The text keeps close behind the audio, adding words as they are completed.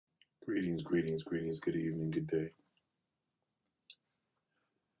Greetings, greetings, greetings. Good evening, good day.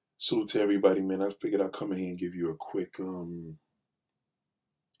 Salute to everybody, man. I figured I'd come in here and give you a quick little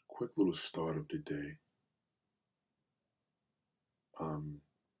start of the day.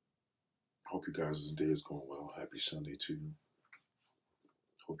 Hope you guys' day is going well. Happy Sunday to you.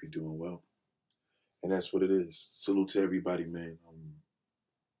 Hope you're doing well. And that's what it is. Salute to everybody, man.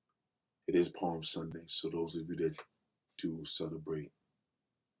 It is Palm Sunday, so those of you that do celebrate,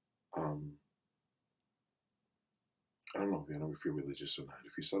 I don't know, man, if you're religious or not.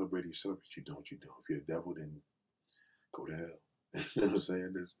 If you celebrate, you celebrate. You don't, you don't. If you're a devil, then go to hell. You know what I'm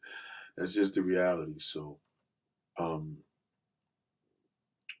saying? That's just the reality. So, um,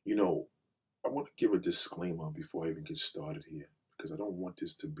 I want to give a disclaimer before I even get started here, because I don't want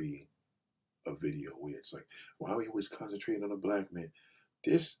this to be a video where it's like, why are we always concentrating on a black man?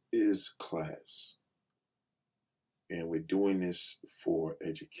 This is class, and we're doing this for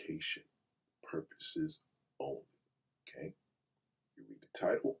education purposes only, okay? You read the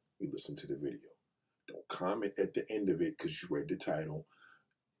title, you listen to the video. Don't comment at the end of it because you read the title.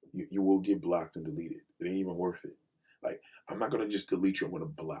 You will get blocked and deleted. It ain't even worth it. Like, I'm not going to just delete you, I'm going to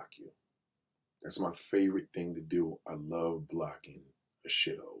block you. That's my favorite thing to do. I love blocking a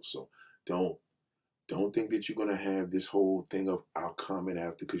shithole. So don't think that you're gonna have this whole thing of I'll comment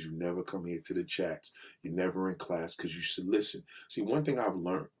after because you never come here to the chats. You're never in class because you should listen. See, one thing I've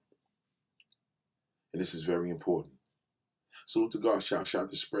learned, and this is very important. Salute to God. Shout out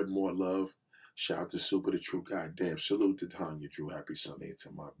to Spread More Love. Shout out to Super the True Goddamn. Salute to Tanya Drew. Happy Sunday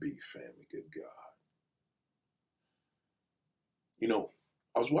to my B family. Good God.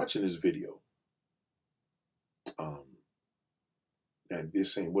 I was watching this video. And they're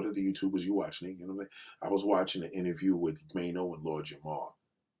saying, what are the YouTubers you watching? You know what I mean? I was watching an interview with Mano and Lord Jamar.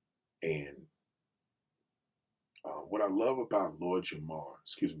 And what I love about Mano,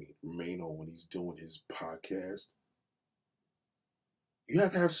 when he's doing his podcast, you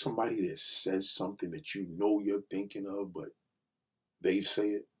have to have somebody that says something that you know you're thinking of, but they say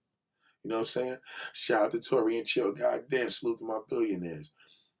it. You know what I'm saying? Shout out to Tori and Chill. Goddamn, salute to my billionaires.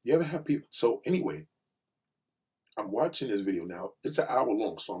 You ever have people? So anyway, I'm watching this video now. It's an hour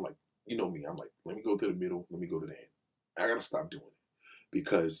long, so I'm like, you know me. I'm like, let me go to the middle. Let me go to the end. I gotta stop doing it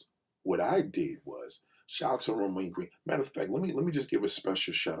because what I did was shout out to Romain Green. Matter of fact, let me just give a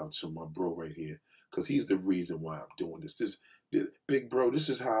special shout out to my bro right here because he's the reason why I'm doing this. This big bro. This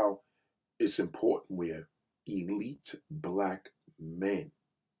is how it's important. We're elite black men.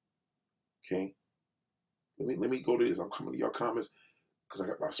 Okay. Let me go to this. I'm coming to your comments because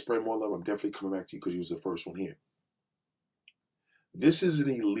I Spread More Love. I'm definitely coming back to you because you was the first one here. This is an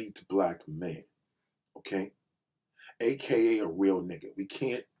elite black man, okay? AKA a real nigga. We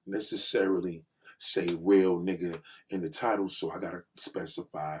can't necessarily say real nigga in the title, so I gotta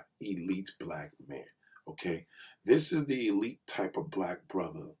specify elite black man, okay? This is the elite type of black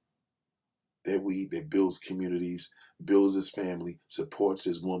brother that builds communities, builds his family, supports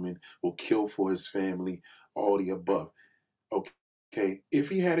his woman, will kill for his family, all the above, okay? If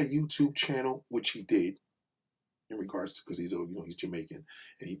he had a YouTube channel, which he did, in regards to, because he's Jamaican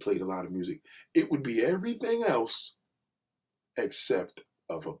and he played a lot of music, it would be everything else except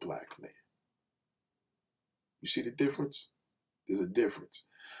of a black man. You see the difference? There's a difference.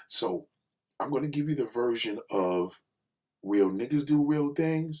 So I'm going to give you the version of real niggas do real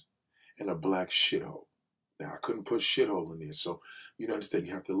things and a black shithole. Now I couldn't put shithole in there, so you understand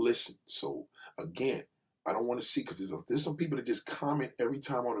you have to listen. So again, I don't want to see, because there's some people that just comment every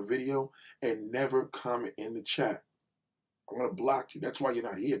time on a video and never comment in the chat. I'm going to block you. That's why you're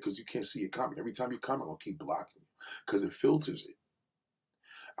not here, because you can't see your comment. Every time you comment, I'm going to keep blocking you because it filters it.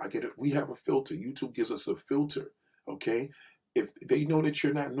 I get it. We have a filter. YouTube gives us a filter, okay? If they know that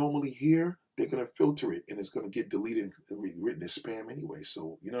you're not normally here, they're going to filter it, and it's going to get deleted and written as spam anyway.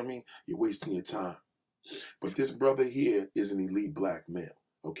 So, you know what I mean? You're wasting your time. But this brother here is an elite black male.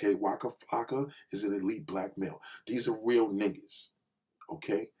 Okay, Waka Flocka is an elite black male. These are real niggas.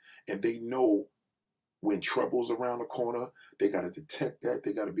 Okay, and they know when trouble's around the corner. They got to detect that.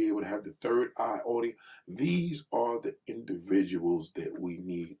 They got to be able to have the third eye audience. These are the individuals that we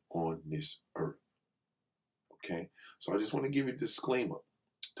need on this earth. Okay, so I just want to give you a disclaimer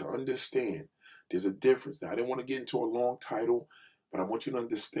to understand there's a difference. Now, I didn't want to get into a long title, but I want you to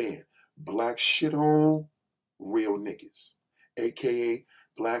understand. Black shithole, real niggas. AKA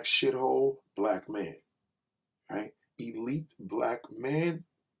black shithole, black man. Right? Elite black man,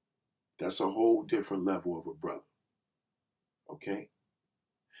 that's a whole different level of a brother. Okay?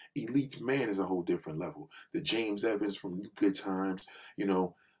 Elite man is a whole different level. The James Evans from Good Times,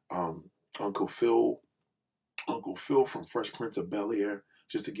 Uncle Phil from Fresh Prince of Bel-Air.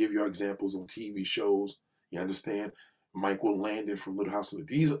 Just to give you examples on TV shows, you understand? Michael Landon from Little House on the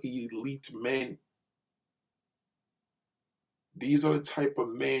These are elite men. These are the type of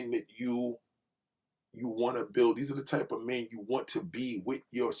men that you want to build. These are the type of men you want to be with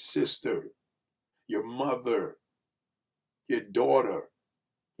your sister, your mother, your daughter.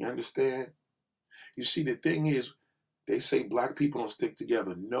 You understand? You see, the thing is, they say black people don't stick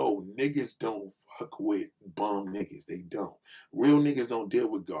together. No, niggas don't fuck with bum niggas. They don't. Real niggas don't deal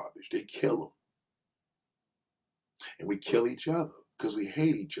with garbage. They kill them. And we kill each other because we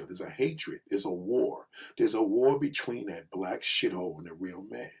hate each other. There's a hatred. There's a war. There's a war between that black shithole and the real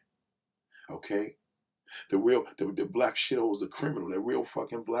man. Okay? The black shithole is the criminal. That real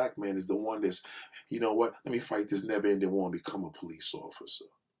fucking black man is the one that's, you know what? Let me fight this never-ending war and become a police officer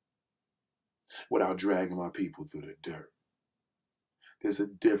without dragging my people through the dirt. There's a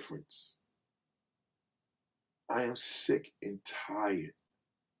difference. I am sick and tired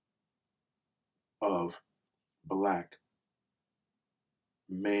of black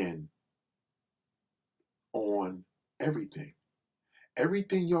men on everything.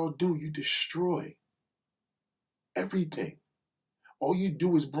 Everything y'all do, you destroy. Everything. All you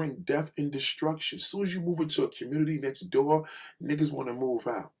do is bring death and destruction. As soon as you move into a community next door, niggas want to move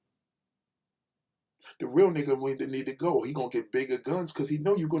out. The real nigga need to go. He gonna get bigger guns because he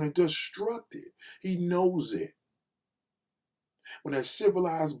know you're gonna destruct it. He knows it. When a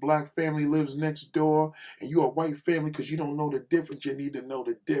civilized black family lives next door and you're a white family because you don't know the difference, you need to know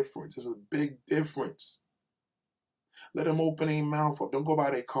the difference. There's a big difference. Let them open their mouth up. Don't go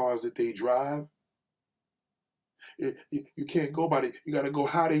by their cars that they drive. You can't go by it. You got to go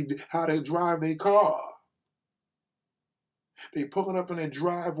how they drive their car. They pulling up in their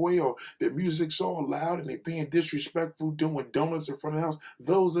driveway or their music's all loud and they being disrespectful, doing donuts in front of the house.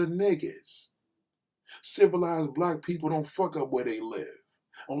 Those are niggas. Civilized black people don't fuck up where they live.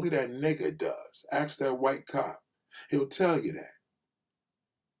 Only that nigga does. Ask that white cop. He'll tell you that.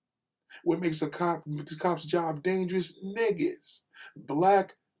 What makes the cop's job dangerous? Niggas.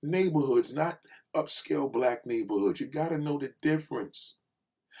 Black neighborhoods, not upscale black neighborhoods. You gotta know the difference.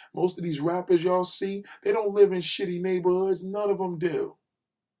 Most of these rappers y'all see, they don't live in shitty neighborhoods. None of them do.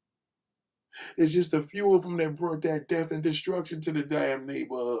 There's just a few of them that brought that death and destruction to the damn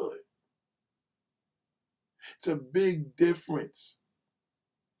neighborhood. It's a big difference.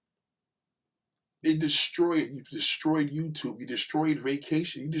 They destroyed. You destroyed YouTube. You destroyed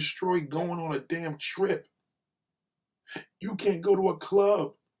vacation. You destroyed going on a damn trip. You can't go to a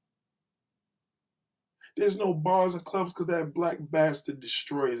club. There's no bars and clubs because that black bastard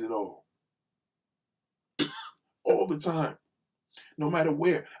destroys it all. All the time. No matter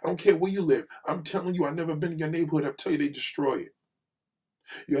where. I don't care where you live. I'm telling you, I've never been in your neighborhood. I'll tell you they destroy it.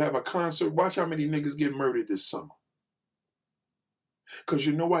 You have a concert. Watch how many niggas get murdered this summer. Because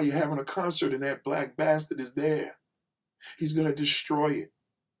you know why you're having a concert and that black bastard is there. He's going to destroy it.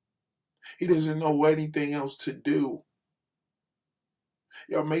 He doesn't know anything else to do.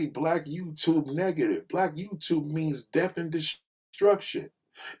 Y'all made black YouTube negative. Black YouTube means death and destruction.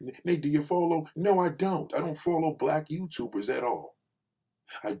 Nate, do you follow? No, I don't. I don't follow black YouTubers at all.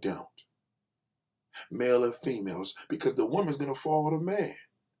 I don't. Male or females, because the woman's going to follow the man.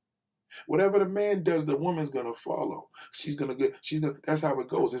 Whatever the man does, the woman's going to follow. That's how it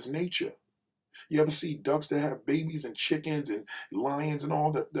goes. It's nature. You ever see ducks that have babies and chickens and lions and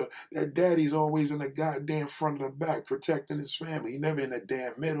all that? That daddy's always in the goddamn front of the back protecting his family. He never in the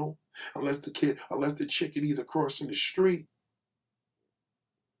damn middle, unless the chickadees are crossing the street.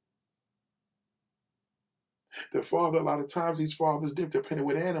 The father, a lot of times these fathers dip depending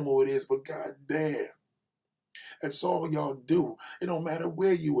what animal it is, but goddamn. That's all y'all do. It don't matter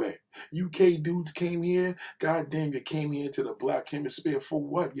where you at. UK dudes came here. Goddamn, you came here to the black hemisphere for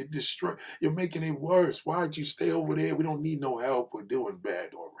what? You're making it worse. Why'd you stay over there? We don't need no help. We're doing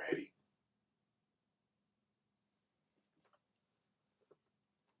bad already.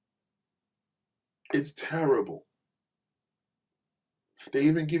 It's terrible. They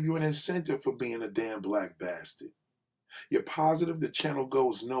even give you an incentive for being a damn black bastard. You're positive, the channel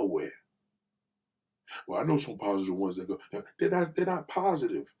goes nowhere. Well, I know some positive ones that go. They're not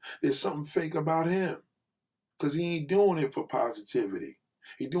positive. There's something fake about him. Because he ain't doing it for positivity.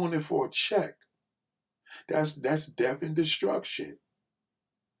 He's doing it for a check. That's death and destruction.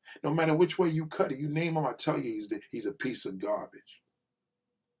 No matter which way you cut it, you name him, I tell you he's a piece of garbage.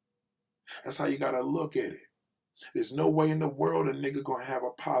 That's how you got to look at it. There's no way in the world a nigga gonna have a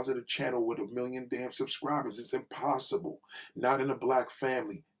positive channel with 1 million damn subscribers. It's impossible. Not in a black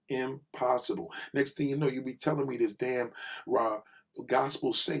family. Impossible. Next thing you know, you be telling me this damn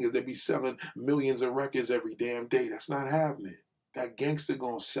gospel singers, they be selling millions of records every damn day. That's not happening. That gangster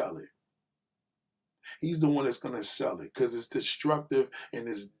gonna sell it. He's the one that's gonna sell it because it's destructive and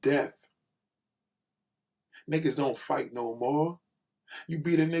it's death. Niggas don't fight no more. You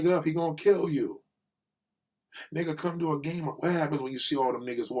beat a nigga up, he gonna kill you. Nigga, come to a game. What happens when you see all them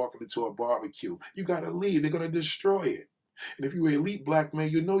niggas walking into a barbecue? You gotta leave. They're gonna destroy it. And if you're an elite black man,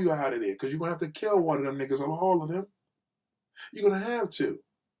 you know you're out of there because you're gonna have to kill one of them niggas or all of them. You're gonna have to.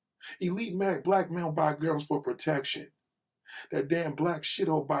 Elite black men buy guns for protection. That damn black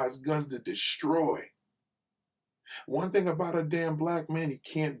shithole buys guns to destroy. One thing about a damn black man, he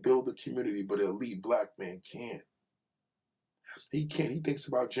can't build a community, but an elite black man can. He can't. He thinks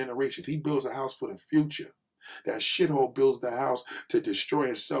about generations. He builds a house for the future. That shithole builds the house to destroy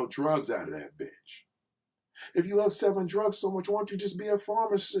and sell drugs out of that bitch. If you love selling drugs so much, why don't you just be a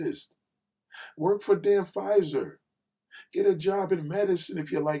pharmacist? Work for damn Pfizer. Get a job in medicine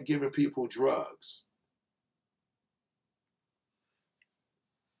if you like giving people drugs.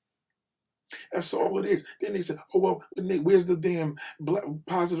 That's all it is. Then they say, oh, well, where's the damn black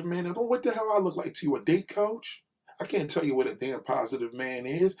positive man? What the hell I look like to you, a date coach? I can't tell you what a damn positive man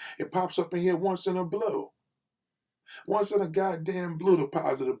is. It pops up in here once in a blue. Once in a goddamn blue, the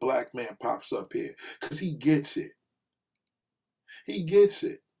positive black man pops up here. Because he gets it. He gets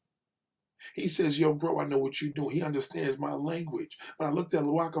it. He says, yo, bro, I know what you're doing. He understands my language. When I looked at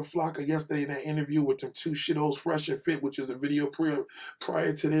Waka Flocka yesterday in that interview with them two shitholes, Fresh and Fit, which is a video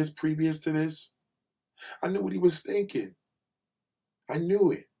prior to this, previous to this, I knew what he was thinking. I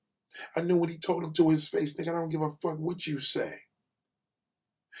knew it. I knew what he told him to his face. Nigga, I don't give a fuck what you say.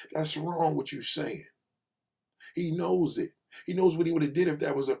 That's wrong what you saying. He knows it. He knows what he would have did if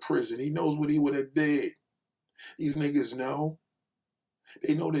that was a prison. He knows what he would have did. These niggas know.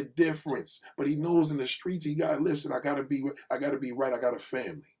 They know the difference. But he knows in the streets he got, listen, I gotta be right, I got a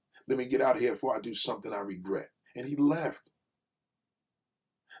family. Let me get out of here before I do something I regret. And he left.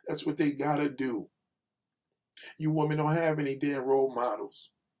 That's what they gotta do. You women don't have any damn role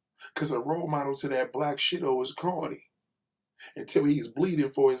models. Because a role model to that black shithole is corny. Until he's bleeding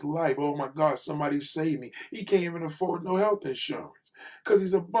for his life. Oh my God, somebody save me. He can't even afford no health insurance. Because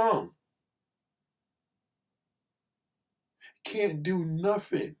he's a bum. Can't do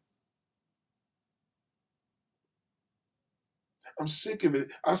nothing. I'm sick of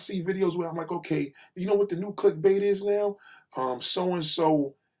it. I see videos where I'm like, okay, you know what the new clickbait is now?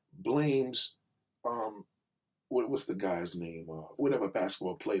 So-and-so blames, what's the guy's name? Whatever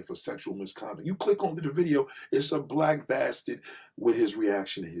basketball player for sexual misconduct. You click onto the video, it's a black bastard with his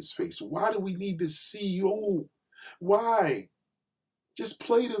reaction to his face. Why do we need to see you? Why? Just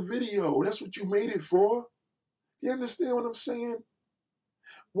play the video. That's what you made it for. You understand what I'm saying?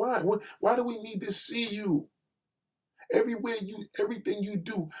 Why? Why do we need to see you? Everything you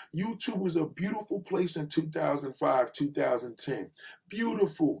do, YouTube was a beautiful place in 2005, 2010.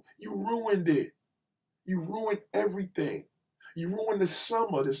 Beautiful. You ruined it. You ruined everything. You ruined the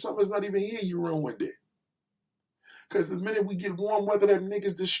summer. The summer's not even here. You ruined it. Because the minute we get warm weather, that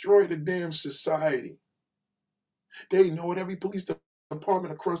niggas destroy the damn society. They know it. Every police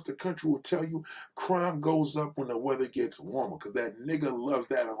department across the country will tell you crime goes up when the weather gets warmer because that nigga loves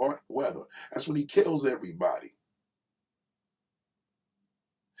that hot weather. That's when he kills everybody.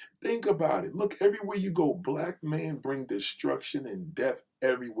 Think about it. Look, everywhere you go, black men bring destruction and death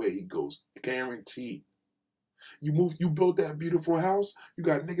everywhere he goes. Guaranteed. You built that beautiful house, you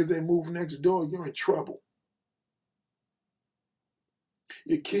got niggas that move next door, you're in trouble.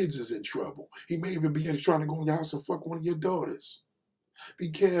 Your kids is in trouble. He may even be trying to go in your house and fuck one of your daughters. Be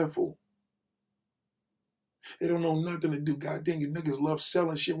careful. They don't know nothing to do. Goddamn, you niggas love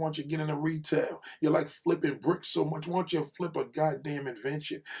selling shit. Why don't you get into retail? You like flipping bricks so much. Why don't you flip a goddamn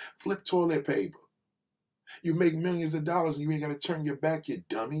invention? Flip toilet paper. You make millions of dollars and you ain't got to turn your back, you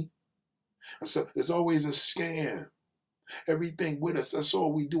dummy. So it's always a scam. Everything with us, that's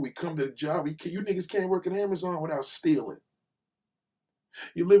all we do. We come to the job. You niggas can't work at Amazon without stealing.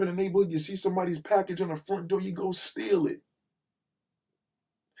 You live in a neighborhood, you see somebody's package on the front door, you go steal it.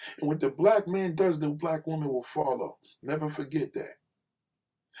 And what the black man does, the black woman will follow. Never forget that.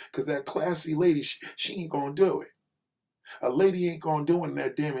 Because that classy lady, she ain't going to do it. A lady ain't going to do it in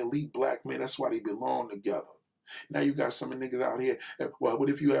that damn elite black man. That's why they belong together. Now you got some niggas out here. Well, what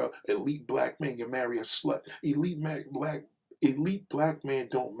if you have elite black man, you marry a slut? Elite black man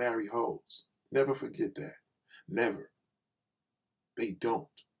don't marry hoes. Never forget that. Never. They don't.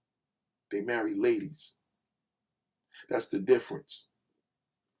 They marry ladies. That's the difference.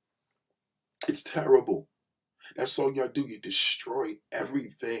 It's terrible. That's all y'all do. You destroy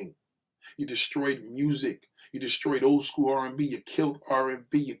everything. You destroyed music. You destroyed old school R&B. You killed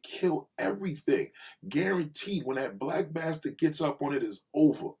R&B. You killed everything. Guaranteed when that black bastard gets up on it, it's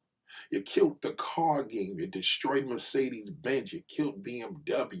over. You killed the car game. You destroyed Mercedes-Benz. You killed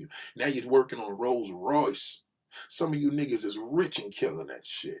BMW. Now you're working on Rolls-Royce. Some of you niggas is rich and killing that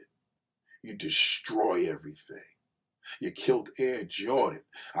shit. You destroy everything. You killed Air Jordan.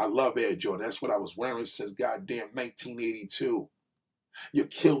 I love Air Jordan. That's what I was wearing since goddamn 1982. You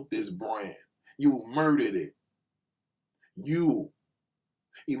killed this brand. You murdered it. You.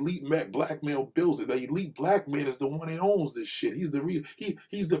 Elite black male builds it. The elite black man is the one that owns this shit. He's the real.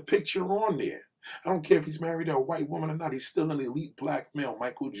 He's the picture on there. I don't care if he's married to a white woman or not. He's still an elite black male.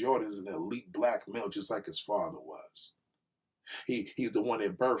 Michael Jordan is an elite black male, just like his father was. He's the one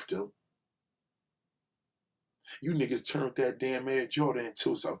that birthed him. You niggas turned that damn Air Jordan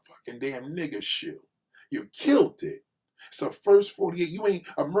into some fucking damn nigga shoe. You killed it. It's a first 48.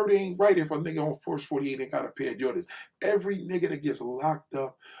 A murder ain't right if a nigga on first 48 ain't got a pair of Jordans. Every nigga that gets locked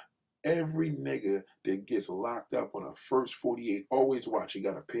up on a first 48, always watch, he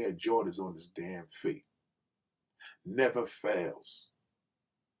got a pair of Jordans on his damn feet. Never fails.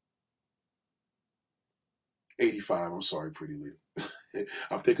 85, I'm sorry, pretty lady.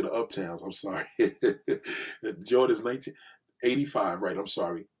 I'm thinking of Uptowns, I'm sorry. Jordan's 1985, right, I'm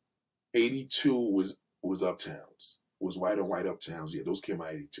sorry. 82 was Uptowns. Was white on white Uptowns. Yeah, those came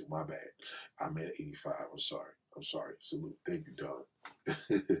out 82. My bad. I meant 85. I'm sorry. I'm sorry. Salute. Thank you, dog.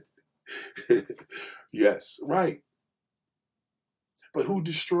 Yes, right. But who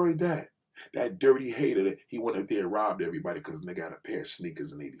destroyed that? That dirty hater that he went up there and robbed everybody because nigga got a pair of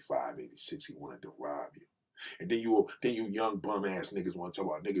sneakers in 85, 86. He wanted to rob you. And then you young bum ass niggas want to talk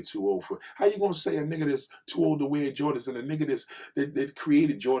about nigga too old for. How you gonna say a nigga that's too old to wear Jordans and a nigga that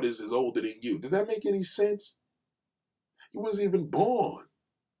created Jordans is older than you? Does that make any sense? He wasn't even born.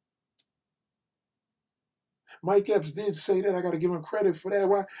 Mike Epps did say that. I got to give him credit for that.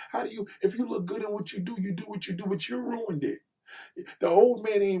 Why? How do you, if you look good in what you do what you do, but you ruined it. The old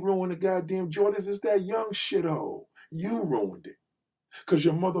man ain't ruined the goddamn Jordans. It's that young shithole. You ruined it. Because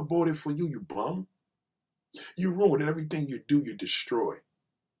your mother bought it for you, you bum. You ruined everything you do, you destroy.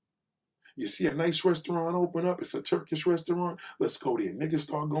 You see a nice restaurant open up, it's a Turkish restaurant, let's go there. Niggas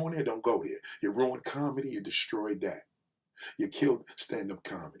start going there, don't go there. You ruined comedy, you destroyed that. You killed stand-up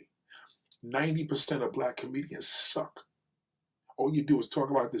comedy. 90% of black comedians suck. All you do is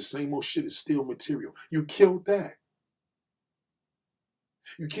talk about the same old shit, it's still material. You killed that.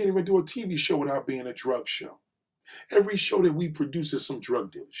 You can't even do a TV show without being a drug show. Every show that we produce is some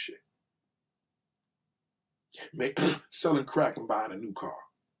drug dealer shit. Selling crack and buying a new car.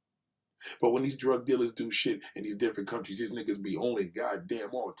 But when these drug dealers do shit in these different countries, these niggas be owning goddamn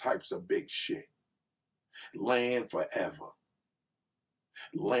all types of big shit. Land forever.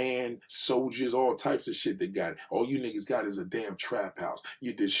 Land, soldiers, all types of shit they got. All you niggas got is a damn trap house.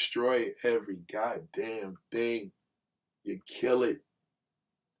 You destroy every goddamn thing. You kill it.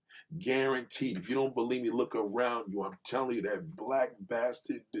 Guaranteed. If you don't believe me, look around you. I'm telling you, that black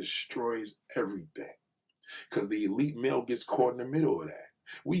bastard destroys everything. Because the elite male gets caught in the middle of that.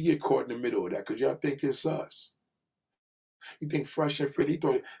 We get caught in the middle of that because y'all think it's us. You think Fresh and Fit, they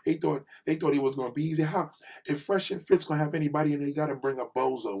thought it was gonna be easy. How? If Fresh and Fit's gonna have anybody in there, you gotta bring a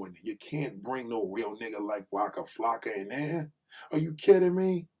bozo in there. You can't bring no real nigga like Waka Flocka in there. Are you kidding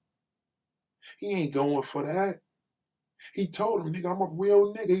me? He ain't going for that. He told him, nigga, I'm a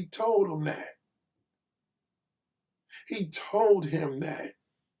real nigga. He told him that. He told him that.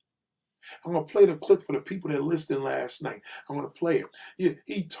 I'm going to play the clip for the people that listened last night. I'm going to play it. Yeah,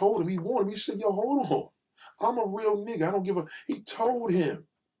 he told him, he warned him. He said, yo, hold on. I'm a real nigga. I don't give a... He told him.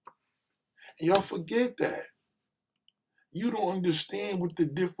 And y'all forget that. You don't understand what the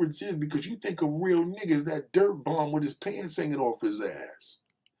difference is because you think a real nigga is that dirt bomb with his pants hanging off his ass.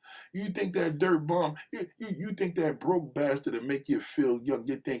 You think that dirt bomb, you think that broke bastard that make you feel young.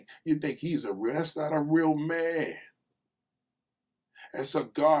 You think he's a real... That's not a real man. That's a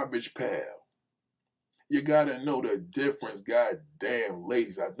garbage pail. You gotta know the difference, goddamn,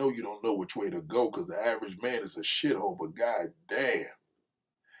 ladies. I know you don't know which way to go because the average man is a shithole, but goddamn,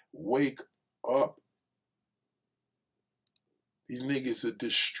 wake up. These niggas are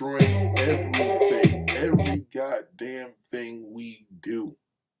destroying everything, every goddamn thing we do.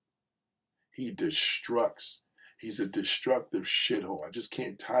 He destructs. He's a destructive shithole. I just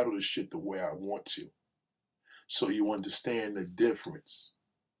can't title the shit the way I want to. So you understand the difference.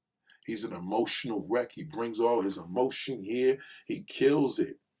 He's an emotional wreck. He brings all his emotion here. He kills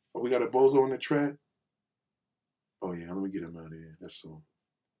it. Oh, we got a bozo on the track? Oh, yeah, let me get him out of here. That's all.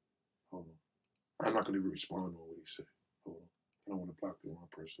 Hold on. I'm not going to even respond to what he said. Hold on. I don't want to block the wrong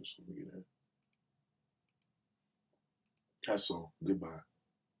person, so let me get that. That's all. Goodbye.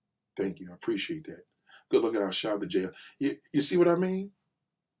 Thank you. I appreciate that. Good looking out. Shout out to jail. You see what I mean?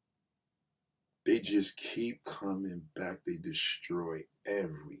 They just keep coming back. They destroy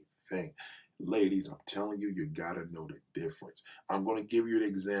everything. Ladies, I'm telling you, you gotta know the difference. I'm gonna give you an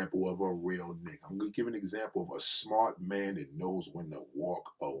example of a real nigga. I'm gonna give an example of a smart man that knows when to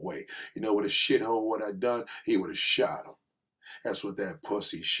walk away. You know what a shithole would have done? He would have shot him. That's what that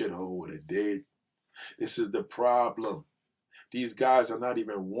pussy shithole would have did. This is the problem. These guys are not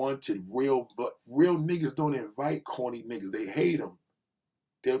even wanted. Real niggas don't invite corny niggas. They hate them.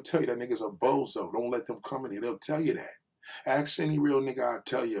 They'll tell you that nigga's a bozo. Don't let them come in here. They'll tell you that. Ask any real nigga I'll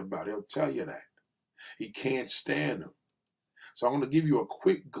tell you about. He'll tell you that. He can't stand them. So I'm going to give you a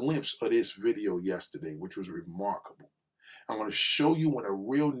quick glimpse of this video yesterday, which was remarkable. I'm going to show you when a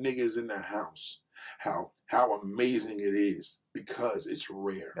real nigga is in the house, how amazing it is, because it's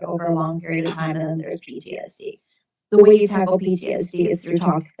rare. Over a long period of time, and then there's PTSD. The way you tackle PTSD is through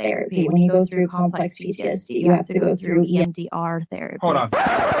talk therapy. When you go through complex PTSD, you have to go through EMDR therapy. Hold on.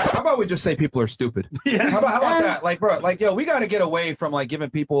 How about we just say people are stupid? Yes. How about that? Like, bro, like, yo, we got to get away from like giving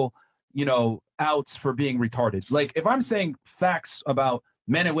people, you know, outs for being retarded. Like, if I'm saying facts about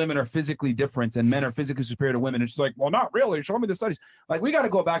men and women are physically different and men are physically superior to women, it's like, well, not really. Show me the studies. Like, we got to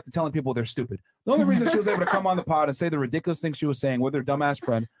go back to telling people they're stupid. The only reason she was able to come on the pod and say the ridiculous things she was saying with her dumbass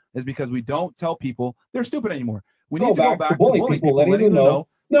friend is because we don't tell people they're stupid anymore. We need to go back to bullying people, letting them know,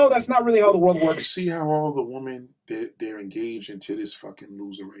 no, that's not really how the world You works. see how all the women, they're engaged into this fucking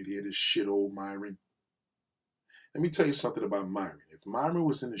loser right here, this shit old Myron? Let me tell you something about Myron. If Myron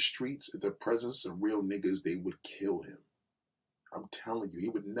was in the streets, in the presence of real niggas, they would kill him. I'm telling you, he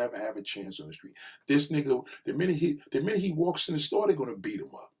would never have a chance on the street. This nigga, the minute he walks in the store, they're gonna beat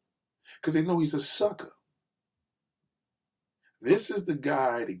him up. Because they know he's a sucker. This is the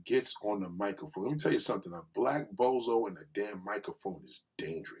guy that gets on the microphone. Let me tell you something. A black bozo and a damn microphone is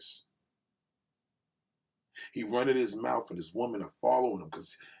dangerous. He running his mouth and his women are following him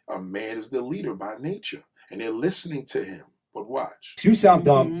because a man is the leader by nature. And they're listening to him. But watch. You sound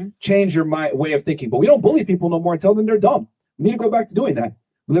dumb. Change your way of thinking. But we don't bully people no more and tell them they're dumb. We need to go back to doing that.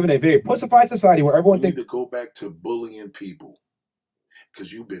 We live in a very pussified society where everyone thinks. You need to go back to bullying people.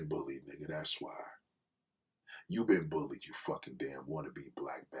 Because you've been bullied, nigga. That's why. You've been bullied, you fucking damn wannabe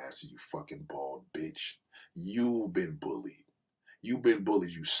black bastard, you fucking bald bitch. You've been bullied. You've been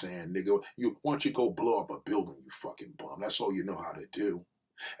bullied, you sand nigga. Why don't you go blow up a building, you fucking bum? That's all you know how to do.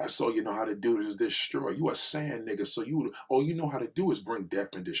 That's all you know how to do is destroy. You a sand nigga, so all you know how to do is bring death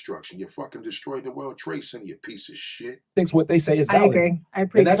and destruction. You fucking destroyed the World Trade Center, you piece of shit. Thinks what they say is valid. I agree. I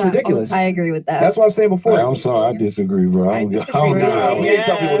preach and that's that. ridiculous. I agree with that. That's what I was saying before. Hey, I'm sorry, I disagree, bro. I disagree. We didn't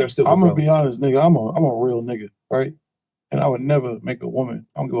tell people they're stupid. I'm gonna be honest, nigga. I'm a real nigga, right? And I would never make a woman.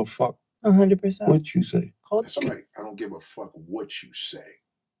 I don't give a fuck 100%. what you say. That's right. I don't give a fuck what you say.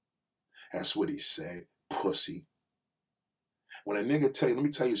 That's what he said, pussy. When a nigga tell you, let me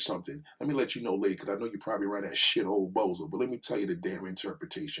tell you something. Let me let you know, lady, because I know you probably write that shit old bozo, but let me tell you the damn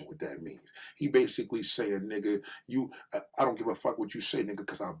interpretation what that means. He basically saying, nigga, I don't give a fuck what you say, nigga,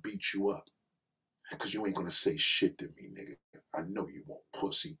 because I'll beat you up. Because you ain't going to say shit to me, nigga. I know you won't,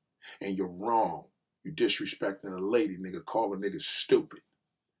 pussy. And you're wrong. You disrespecting a lady, nigga, call a nigga stupid.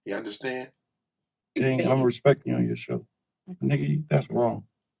 You understand? Dang, I'm respecting you on your show. Nigga, that's wrong.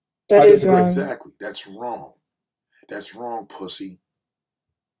 That is wrong. Exactly. That's wrong. That's wrong, pussy.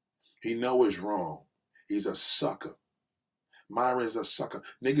 He know it's wrong. He's a sucker. Myron's a sucker.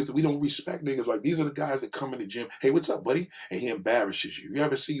 Niggas, we don't respect niggas. Like, these are the guys that come in the gym. Hey, what's up, buddy? And he embarrasses you. You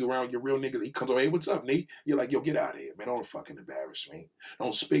ever see you around your real niggas? He comes over, hey, what's up, Nate? You're like, yo, get out of here, man. Don't fucking embarrass me.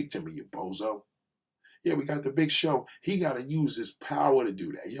 Don't speak to me, you bozo. Yeah, we got the big show. He got to use his power to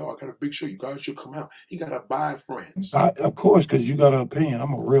do that. Yo, I got a big show. You guys should come out. He got to buy friends. Of course, because you got an opinion.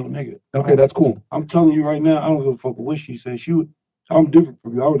 I'm a real nigga. Okay, that's cool. I'm telling you right now, I don't give a fuck what she says. I'm different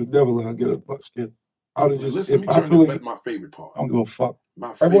from you. I would have never let her get a buck skin. I would have just. Listen, let me turn to my favorite part. I don't give a fuck.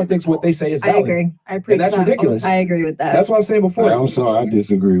 Everyone thinks what they say is valid. I agree. I preach and that's that. ridiculous. I agree with that. That's what I was saying before. Hey, I'm sorry, I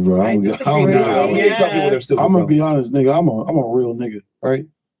disagree, bro. We didn't tell people they're stupid. I'm gonna be honest, nigga. I'm a real nigga, right?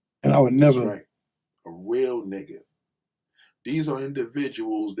 And I would never. That's right. A real nigga. These are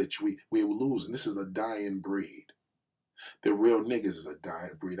individuals that we're losing. This is a dying breed. The real niggas is a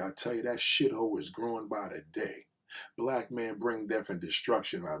dying breed. I tell you, that shithole is growing by the day. Black man bring death and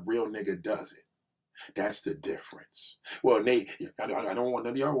destruction. A real nigga does it. That's the difference. Well, Nate, I don't want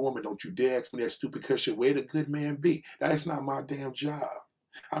none of y'all women. Don't you dare ask me that stupid question. Where the good man be? That's not my damn job.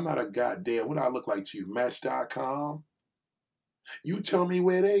 I'm not a goddamn, what do I look like to you, Match.com? You tell me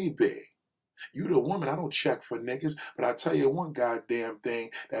where they be. You the woman, I don't check for niggas, but I tell you one goddamn thing,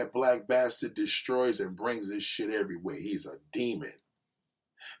 that black bastard destroys and brings this shit everywhere. He's a demon.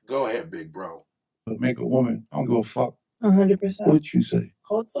 Go ahead, big bro. Make a woman. I don't give a fuck 100%. what you say.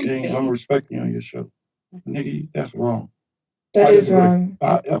 Hold some King, I'm space. respecting you on your show. Nigga, that's wrong. That I is disagree. wrong.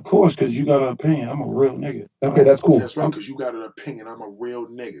 Of course, because you got an opinion. I'm a real nigga. Okay, that's cool. That's right, because you got an opinion. I'm a real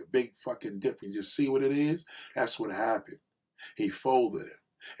nigga. Big fucking difference. You see what it is? That's what happened. He folded him.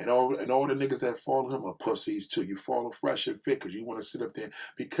 And all the niggas that follow him are pussies too. You follow fresh and fit because you want to sit up there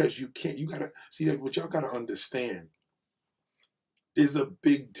because you can't. You gotta see that. What y'all gotta understand. There's a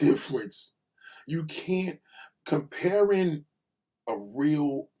big difference. You can't comparing a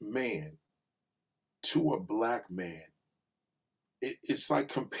real man to a black man. It's like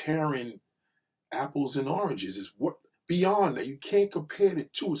comparing apples and oranges. It's what beyond that. You can't compare the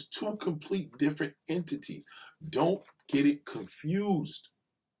two. It's two complete different entities. Don't get it confused.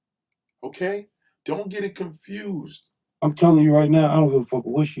 Okay? Don't get it confused. I'm telling you right now, I don't give a fuck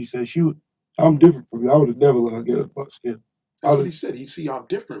what she said. I'm different from you. I would have never let her get a buck skin. That's what he said. He see I'm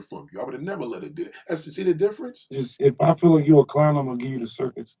different from you. I would have never let it do that. That's to see the difference. Just if I feel like you're a clown, I'm gonna give you the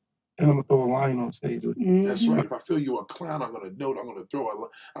circuits, and I'm gonna throw a line on stage with you. That's right. If I feel you're a clown, I'm gonna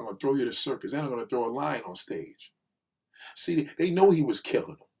throw you the circus, and I'm gonna throw a lion on stage. See, they know he was killing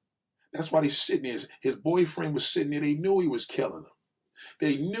him. That's why they sitting there. His boyfriend was sitting there. They knew he was killing him.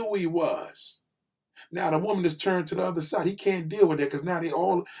 They knew he was. Now the woman is turned to the other side. He can't deal with that because now they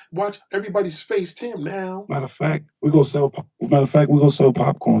all watch. Everybody's faced him now. Matter of fact, we're gonna sell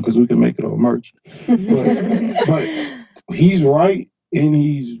popcorn because we can make it all merch. But he's right and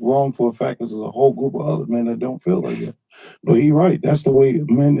he's wrong for a fact because there's a whole group of other men that don't feel like that. But he's right. That's the way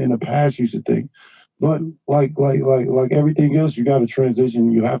men in the past used to think. But like everything else, you got to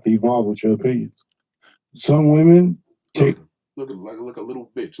transition. You have to evolve with your opinions. Some women take. Look a little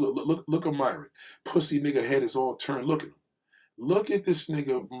bitch. Look at Myron. Pussy nigga head is all turned. Look at him. Look at this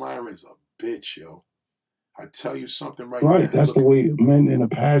nigga. Myron's a bitch, yo. I tell you something right now. Right. That's the way men in the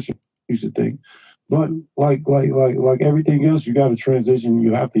past used to think. But like everything else, you got to transition.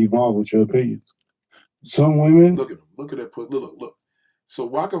 You have to evolve with your opinions. Some women. Look at him. Look at that. Look. So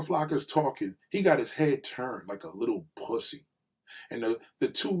Waka Flocka's talking. He got his head turned like a little pussy. And the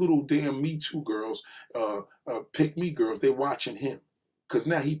two little damn Me Too girls, Pick Me girls, they're watching him. Because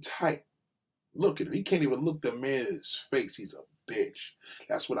now he tight. Look at him. He can't even look the man in his face. He's a bitch.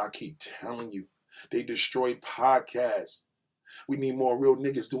 That's what I keep telling you. They destroy podcasts. We need more real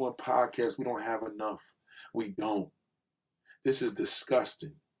niggas doing podcasts. We don't have enough. We don't. This is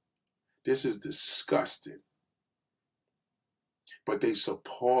disgusting. This is disgusting. But they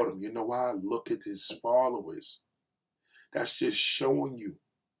support him. You know why? Look at his followers. That's just showing you.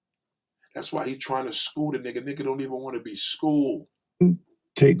 That's why he's trying to school the nigga. Nigga don't even want to be schooled.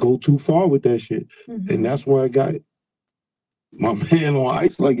 Go too far with that shit. And that's why I got my man on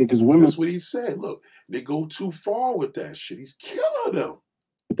ice like it because women. That's what he said. Look, they go too far with that shit. He's killing them.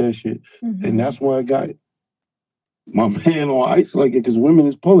 With that shit. And that's why I got my man on ice like it because women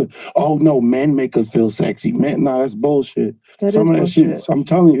is pulling. Oh no, men make us feel sexy. Man, nah, that's bullshit. Some of that shit, I'm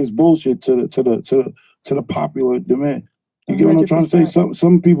telling you, it's bullshit to the popular demand. You get what I'm trying to say?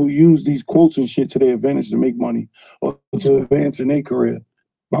 Some people use these quotes and shit to their advantage to make money or to advance in their career.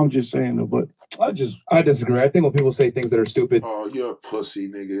 I'm just saying though, but I disagree. I think when people say things that are stupid. Oh, you're a pussy,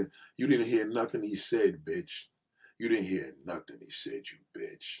 nigga. You didn't hear nothing he said, bitch. You didn't hear nothing he said, you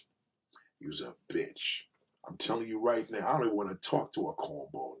bitch. You was a bitch. I'm telling you right now, I don't even want to talk to a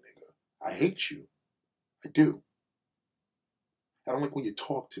cornball nigga. I hate you. I do. I don't like when you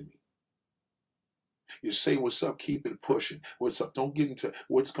talk to me. You say what's up, keep it pushing. What's up? Don't get into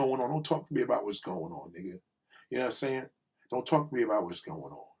what's going on. Don't talk to me about what's going on, nigga. You know what I'm saying? Don't talk to me about what's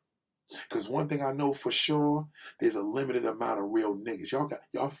going on. Because one thing I know for sure, there's a limited amount of real niggas.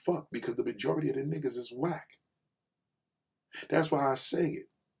 Y'all fucked because the majority of the niggas is whack. That's why I say it.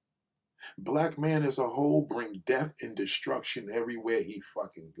 Black man as a whole bring death and destruction everywhere he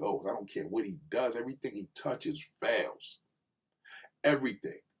fucking goes. I don't care what he does. Everything he touches fails.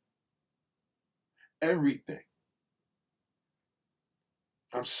 Everything. Everything.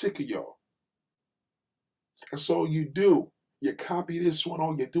 I'm sick of y'all. That's all you do. You copy this one,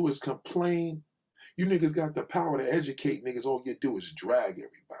 all you do is complain. You niggas got the power to educate niggas. All you do is drag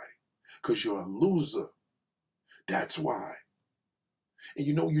everybody. Because you're a loser. That's why. And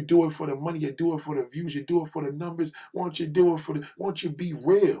you know you do it for the money, you do it for the views, you do it for the numbers. Why don't you be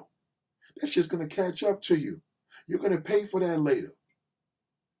real? That's just going to catch up to you. You're going to pay for that later.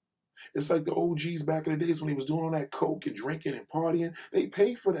 It's like the OGs back in the days when they was doing all that coke and drinking and partying. They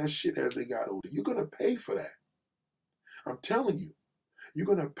paid for that shit as they got older. You're going to pay for that. I'm telling you. You're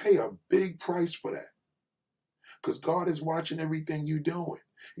going to pay a big price for that. Because God is watching everything you're doing.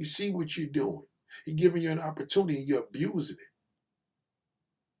 He see what you're doing. He giving you an opportunity and you're abusing it.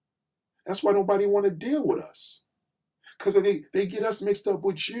 That's why nobody want to deal with us. Because they get us mixed up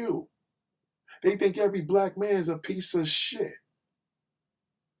with you. They think every black man is a piece of shit.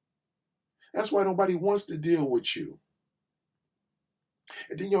 That's why nobody wants to deal with you.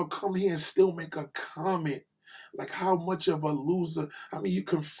 And then y'all come here and still make a comment like how much of a loser. I mean, you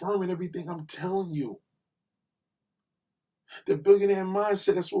confirming everything I'm telling you. The billionaire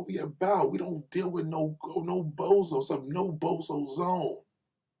mindset, that's what we about. We don't deal with no bozos, some no bozo zone.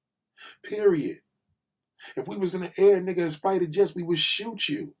 Period. If we was in the air, nigga, as fighter jets, we would shoot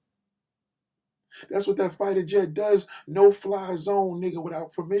you. That's what that fighter jet does. No fly zone, nigga,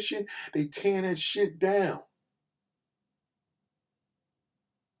 without permission. They tearing that shit down.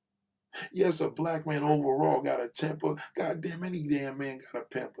 Yes, a black man overall got a temper. Goddamn, any damn man got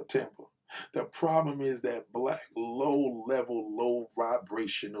a temper. The problem is that black low-level,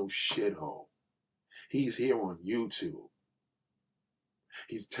 low-vibrational shithole. He's here on YouTube.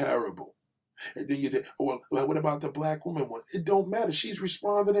 He's terrible. And then you think, well, what about the black woman one? It don't matter. She's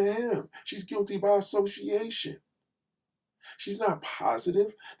responding to him. She's guilty by association. She's not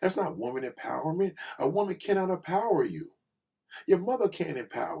positive. That's not woman empowerment. A woman cannot empower you. Your mother can't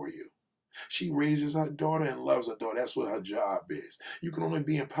empower you. She raises her daughter and loves her daughter. That's what her job is. You can only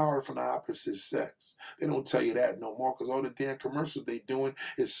be empowered from the opposite sex. They don't tell you that no more because all the damn commercials they doing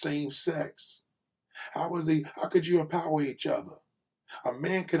is same sex. How could you empower each other? A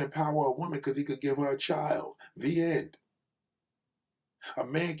man can empower a woman because he could give her a child. The end. A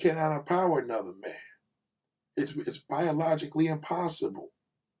man cannot empower another man. It's biologically impossible.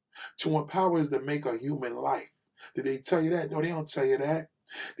 To empower is to make a human life. Did they tell you that? No, they don't tell you that.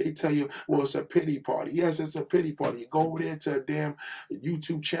 They tell you, well, it's a pity party. Yes, it's a pity party. You go over there to a damn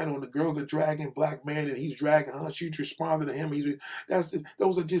YouTube channel and the girls are dragging black man and he's dragging her. She's responding to him.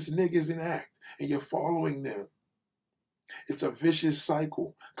 Those are just niggas in act. And you're following them. It's a vicious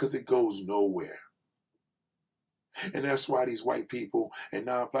cycle because it goes nowhere. And that's why these white people and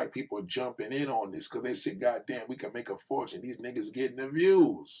non-black people are jumping in on this because they say, God damn, we can make a fortune. These niggas getting the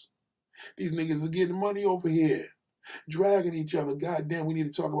views. These niggas are getting money over here. Dragging each other. God damn, we need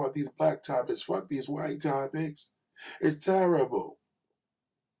to talk about these black topics. Fuck these white topics. It's terrible.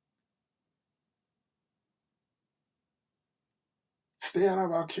 Stay out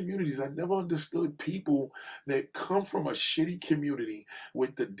of our communities. I never understood people that come from a shitty community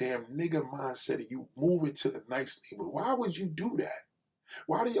with the damn nigga mindset and you move into the nice neighborhood. Why would you do that?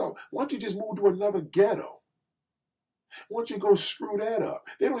 Why don't you just move to another ghetto? Why don't you go screw that up?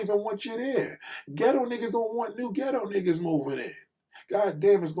 They don't even want you there. Ghetto niggas don't want new ghetto niggas moving in. God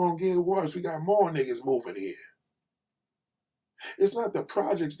damn, it's going to get worse. We got more niggas moving here. It's not the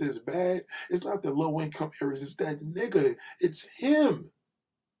projects that's bad. It's not the low-income areas. It's that nigga. It's him.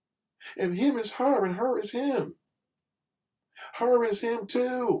 And him is her, and her is him. Her is him,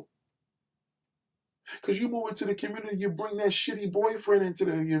 too. Because you move into the community, you bring that shitty boyfriend into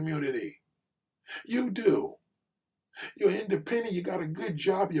the community. You do. You're independent, you got a good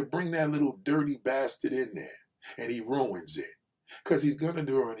job, you bring that little dirty bastard in there, and he ruins it. Because he's going to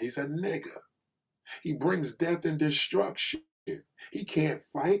do it, he's a nigga. He brings death and destruction. He can't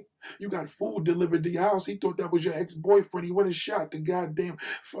fight. You got food delivered to your house. He thought that was your ex-boyfriend. He went and shot the goddamn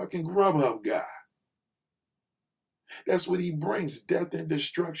fucking Grubhub guy. That's what he brings, death and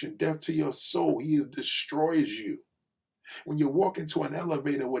destruction, death to your soul. He destroys you. When you walk into an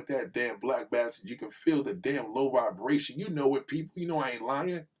elevator with that damn black bastard, you can feel the damn low vibration. You know it, people. You know I ain't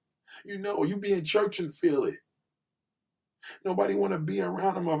lying. You know, you be in church and feel it. Nobody want to be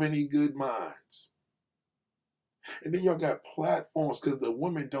around them of any good minds. And then y'all got platforms because the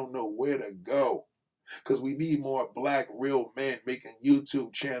women don't know where to go. Because we need more black real men making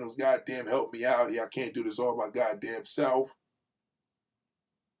YouTube channels. Goddamn, help me out here. I can't do this all my goddamn self.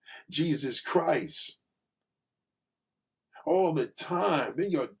 Jesus Christ. All the time. Then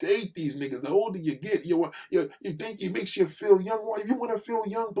you'll date these niggas. The older you get, you think it makes you feel young. If you want to feel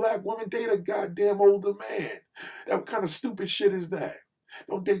young black woman, date a goddamn older man. What kind of stupid shit is that?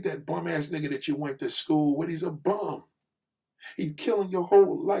 Don't date that bum ass nigga that you went to school with. He's a bum. He's killing your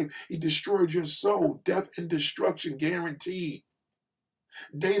whole life. He destroyed your soul. Death and destruction guaranteed.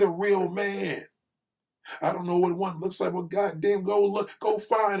 Date a real man. I don't know what one looks like, but goddamn, go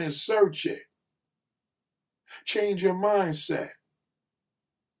find and search it. Change your mindset.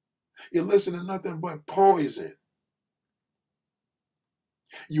 You listen to nothing but poison.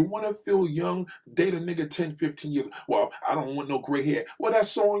 You want to feel young, date a nigga 10, 15 years. Well, I don't want no gray hair. Well,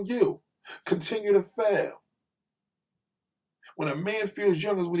 that's on you. Continue to fail. When a man feels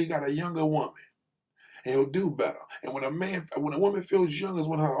young is when he got a younger woman, and he'll do better. And when a woman feels young is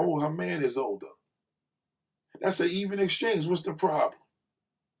when her man is older. That's an even exchange. What's the problem?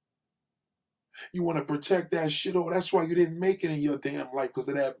 You want to protect that shit. Oh, that's why you didn't make it in your damn life, because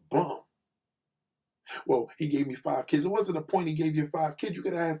of that bum. Well, he gave me 5 kids. It wasn't the point he gave you 5 kids. You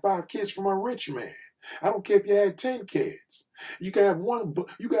could have had 5 kids from a rich man. I don't care if you had 10 kids. You could have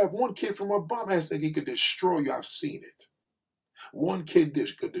one kid from a bum ass nigga. He could destroy you. I've seen it. One kid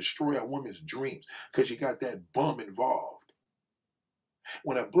could destroy a woman's dreams because you got that bum involved.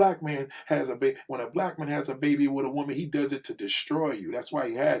 When a black man has a baby with a woman, he does it to destroy you. That's why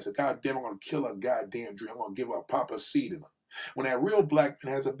he has it. Goddamn, I'm gonna kill a goddamn dream. I'm gonna give her a pop a seed in her. When that real black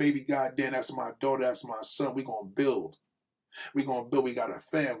man has a baby, goddamn, that's my daughter, that's my son. We gonna build. We got a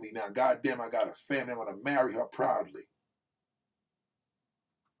family now. Goddamn, I got a family. I'm gonna marry her proudly.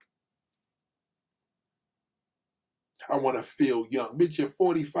 I want to feel young. Bitch, you're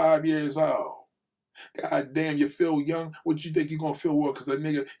 45 years old. God damn, you feel young? What you think you gonna feel well? Because a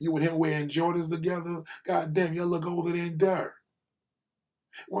nigga, you and him wearing Jordans together? God damn, you look older than dirt.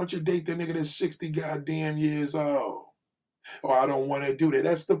 Why don't you date the nigga that's 60 goddamn years old? Oh, I don't want to do that.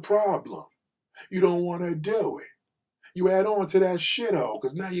 That's the problem. You don't want to do it. You add on to that shithole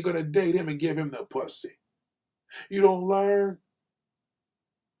because now you're going to date him and give him the pussy. You don't learn?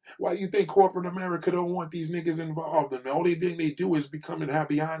 Why do you think corporate America don't want these niggas involved? And the only thing they do is become and have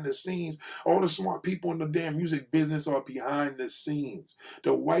behind the scenes. All the smart people in the damn music business are behind the scenes.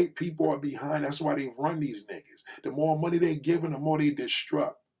 The white people are behind. That's why they run these niggas. The more money they give them, the more they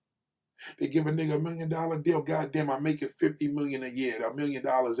destruct. They give a nigga $1 million deal. Goddamn, I'm making $50 million a year. That $1 million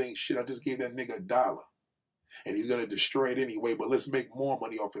ain't shit. I just gave that nigga $1. And he's gonna destroy it anyway. But let's make more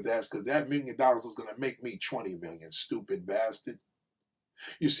money off his ass, because that $1 million is gonna make me 20 million. Stupid bastard.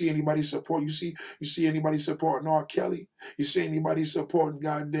 You see anybody support? You see anybody supporting R. Kelly? You see anybody supporting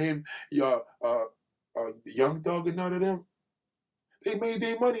goddamn Young Thug and none of them? They made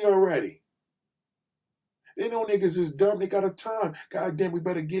their money already. They know niggas is dumb. They got a time. Goddamn, we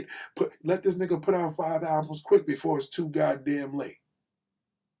better let this nigga put out 5 albums quick before it's too goddamn late.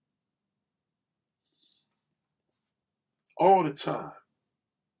 All the time.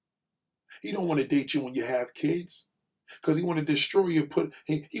 He don't want to date you when you have kids. Because he want to destroy you.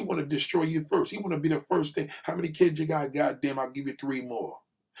 He want to destroy you first. He want to be the first thing. How many kids you got? Goddamn, I'll give you 3 more.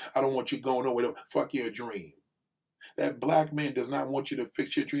 I don't want you going nowhere. Fuck your dream. That black man does not want you to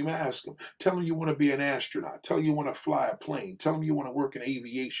fix your dream. Ask him. Tell him you want to be an astronaut. Tell him you want to fly a plane. Tell him you want to work in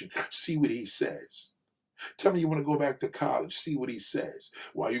aviation. See what he says. Tell him you want to go back to college. See what he says.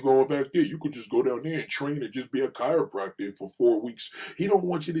 Why you going back there? You could just go down there and train and just be a chiropractor for 4 weeks. He don't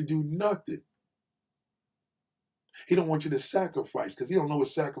want you to do nothing. He don't want you to sacrifice because he don't know what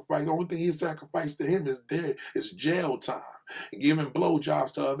sacrifice. The only thing he sacrificed to him is jail time. And giving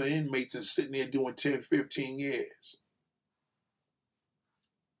blowjobs to other inmates and sitting there doing 10, 15 years.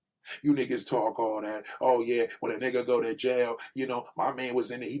 You niggas talk all that. Oh, yeah, when a nigga go to jail, you know, my man was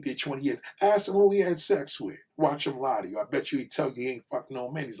in there, he did 20 years. Ask him who he had sex with. Watch him lie to you. I bet you he tell you he ain't fucking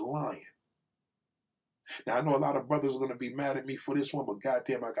no man. He's lying. Now, I know a lot of brothers are going to be mad at me for this one, but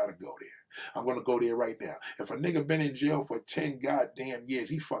goddamn, I got to go there. I'm going to go there right now. If a nigga been in jail for 10 goddamn years,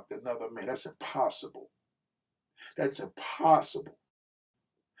 he fucked another man. That's impossible. That's impossible.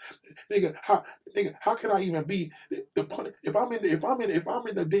 Nigga, how can I even be the pun? If I'm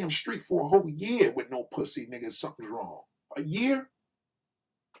in the damn street for a whole year with no pussy, nigga, something's wrong. A year?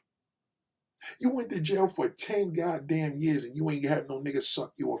 You went to jail for 10 goddamn years and you ain't have no nigga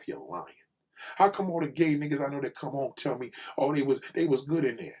suck you off. You're lying. How come all the gay niggas I know that come home tell me, oh, they was good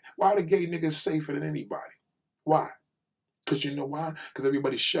in there? Why are the gay niggas safer than anybody? Why? Because you know why? Because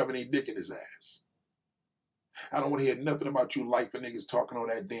everybody's shoving their dick in his ass. I don't want to hear nothing about you life and niggas talking all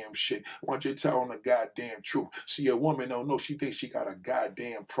that damn shit. Why don't you tell them the goddamn truth? See, a woman don't know. She thinks she got a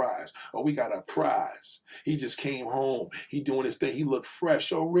goddamn prize. Oh, we got a prize. He just came home. He doing his thing. He look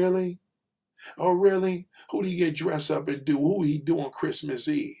fresh. Oh, really? Oh, really? Who do you get dressed up and do? Who he do on Christmas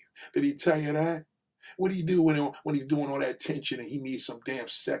Eve? Did he tell you that? What do you do when he's doing all that tension and he needs some damn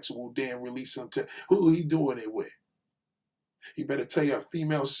sexual damn release? Who he doing it with? He better tell you a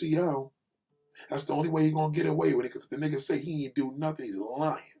female CO. That's the only way he gonna get away with it, because the nigga say he ain't do nothing, he's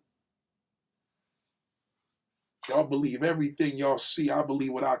lying. Y'all believe everything y'all see. I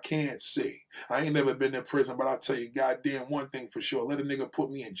believe what I can't see. I ain't never been in prison, but I'll tell you goddamn one thing for sure. Let a nigga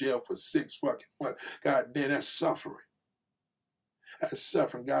put me in jail for 6 fucking months. Goddamn, that's suffering. That's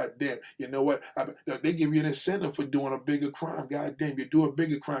suffering, goddamn. You know what? They give you an incentive for doing a bigger crime. Goddamn, you do a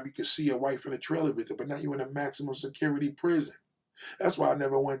bigger crime, you can see your wife in a trailer visit, but now you're in a maximum security prison. That's why I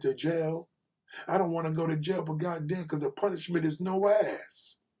never went to jail. I don't want to go to jail, but goddamn, because the punishment is no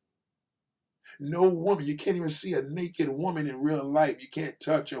ass. No woman. You can't even see a naked woman in real life. You can't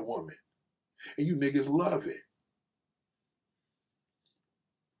touch a woman. And you niggas love it.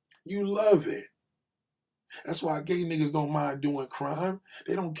 You love it. That's why gay niggas don't mind doing crime.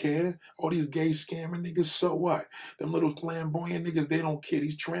 They don't care. All these gay scamming niggas, so what? Them little flamboyant niggas, they don't care.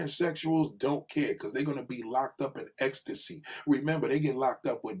 These transsexuals don't care because they're going to be locked up in ecstasy. Remember, they get locked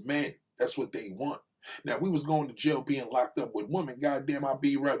up with men. That's what they want. Now, if we was going to jail being locked up with women, goddamn, I'd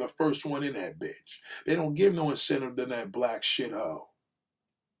be right the first one in that bitch. They don't give no incentive to that black shithole.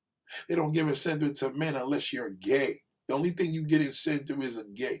 They don't give incentive to men unless you're gay. The only thing you get incentive is a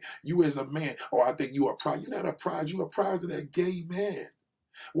gay. You as a man, oh, I think you are a prize. You're not a prize. You a prize of that gay man.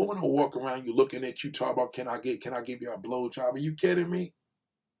 Woman will walk around you looking at you, talk about, can I give you a blowjob? Are you kidding me?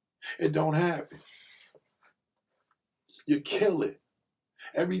 It don't happen. You kill it.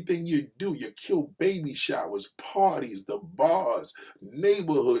 Everything you do, you kill baby showers, parties, the bars,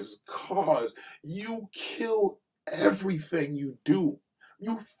 neighborhoods, cars. You kill everything you do.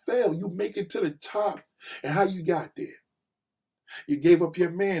 You fail. You make it to the top. And how you got there? You gave up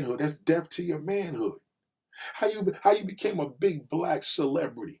your manhood. That's death to your manhood. How you became a big black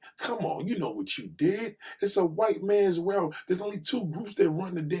celebrity? Come on, you know what you did. It's a white man's world. There's only two groups that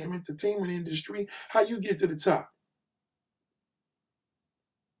run the damn entertainment industry. How you get to the top?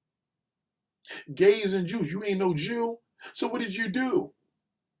 Gays and Jews. You ain't no Jew. So what did you do?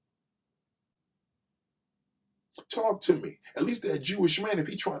 Talk to me. At least that Jewish man, if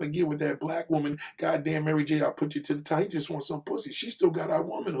he trying to get with that black woman, goddamn Mary J, I'll put you to the top. He just wants some pussy. She still got her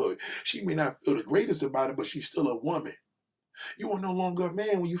womanhood. She may not feel the greatest about it, but she's still a woman. You are no longer a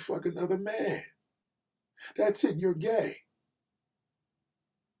man when you fuck another man. That's it. You're gay.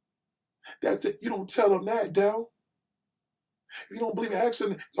 That's it. You don't tell them that, though. If you don't believe it, ask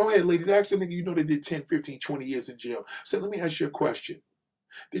them. Go ahead, ladies. Ask them, nigga, you know they did 10, 15, 20 years in jail. So let me ask you a question.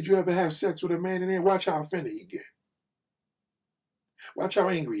 Did you ever have sex with a man in there? Watch how offended he get. Watch how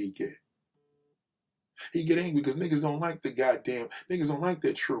angry he get. He get angry because niggas don't like the goddamn, niggas don't like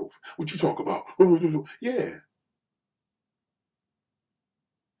that truth. What you talk about? Yeah.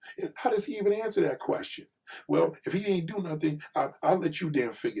 And how does he even answer that question? Well, if he didn't do nothing, I'll let you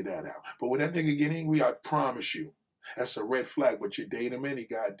damn figure that out. But when that nigga get angry, I promise you, that's a red flag. But you date him any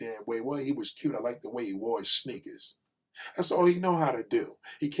goddamn way. Well, he was cute. I like the way he wore his sneakers. That's all he know how to do.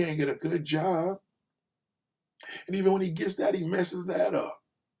 He can't get a good job. And even when he gets that, he messes that up.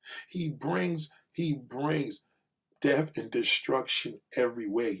 He brings death and destruction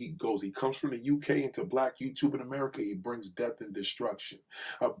everywhere he goes. He comes from the UK into black YouTube in America. He brings death and destruction.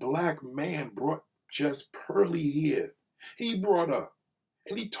 A black man brought Jess Pearly here. He brought her.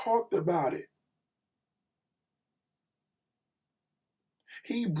 And he talked about it.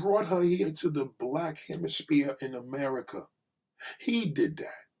 He brought her here to the black hemisphere in America. He did that.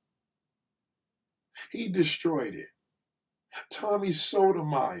 He destroyed it. Tommy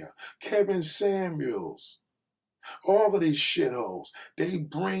Sotomayor, Kevin Samuels, all of these shitholes, they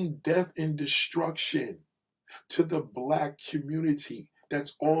bring death and destruction to the black community.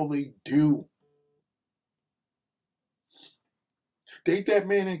 That's all they do. Date that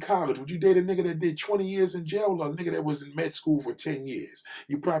man in college. Would you date a nigga that did 20 years in jail or a nigga that was in med school for 10 years?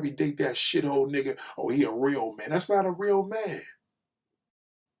 You probably date that shithole nigga, oh, he a real man. That's not a real man.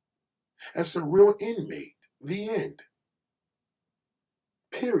 That's a real inmate. The end.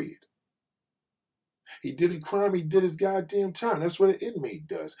 Period. He did a crime, he did his goddamn time. That's what an inmate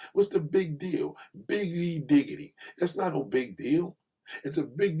does. What's the big deal? Biggity diggity. That's not no big deal. It's a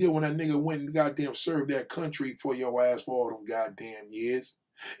big deal when that nigga went and goddamn served that country for your ass for all them goddamn years.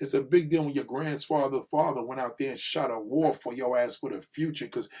 It's a big deal when your grandfather's father went out there and shot a war for your ass for the future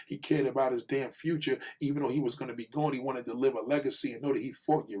because he cared about his damn future. Even though he was going to be gone, he wanted to live a legacy and know that he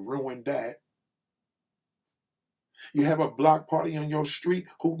fought. You ruined that. You have a block party on your street.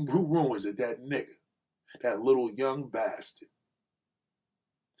 Who ruins it? That nigga. That little young bastard.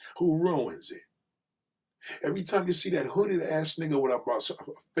 Who ruins it? Every time you see that hooded ass nigga with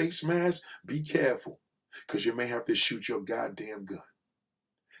a face mask, be careful. Because you may have to shoot your goddamn gun.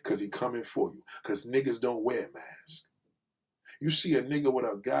 Because he coming for you. Because niggas don't wear masks. You see a nigga with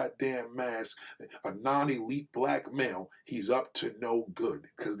a goddamn mask, a non-elite black male, he's up to no good.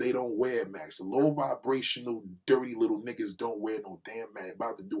 Because they don't wear masks. Low vibrational, dirty little niggas don't wear no damn mask.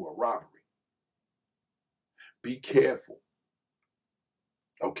 About to do a robbery. Be careful.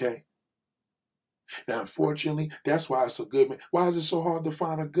 Okay? Now, unfortunately, that's why it's a good man. Why is it so hard to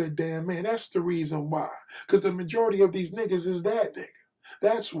find a good damn man? That's the reason why. Because the majority of these niggas is that nigga.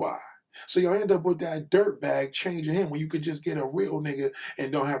 That's why. So y'all end up with that dirt bag changing him when you could just get a real nigga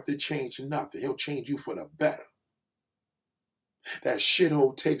and don't have to change nothing. He'll change you for the better. That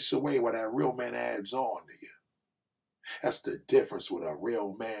shithole takes away what that real man adds on to you. That's the difference with a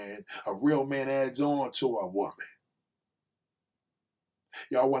real man. A real man adds on to a woman.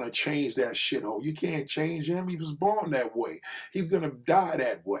 Y'all want to change that shithole. You can't change him. He was born that way. He's going to die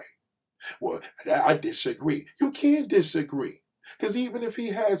that way. Well, I disagree. You can't disagree. Because even if he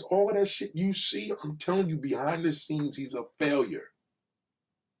has all that shit you see, I'm telling you, behind the scenes, he's a failure.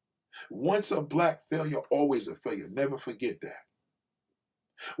 Once a black failure, always a failure. Never forget that.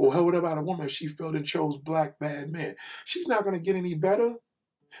 Well, what about a woman if she failed and chose black bad men? She's not going to get any better.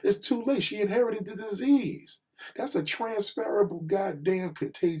 It's too late. She inherited the disease. That's a transferable, goddamn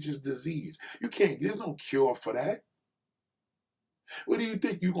contagious disease. You can't, there's no cure for that. What do you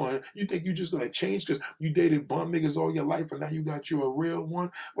think you think you're just gonna change because you dated bum niggas all your life and now you got you a real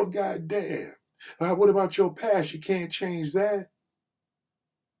one? Well, goddamn. What about your past? You can't change that.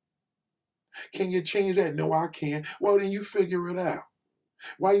 Can you change that? No, I can't. Well, then you figure it out.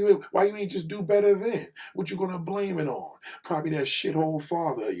 Why you ain't just do better then? What you gonna blame it on? Probably that shithole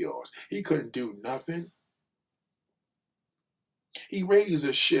father of yours. He couldn't do nothing. He raised a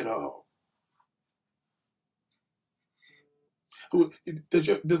shithole.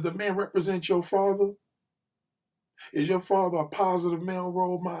 Does the man represent your father? Is your father a positive male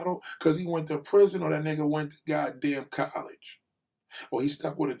role model? Because he went to prison or that nigga went to goddamn college? Or he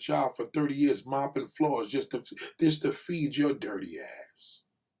stuck with a job for 30 years mopping floors just to feed your dirty ass?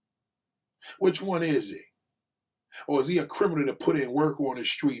 Which one is he? Or is he a criminal that put in work on the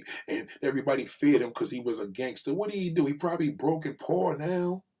street and everybody feared him because he was a gangster? What did he do? He probably broke and poor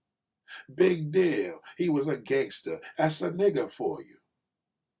now. Big deal. He was a gangster. That's a nigga for you.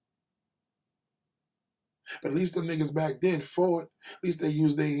 But at least the niggas back then fought. At least they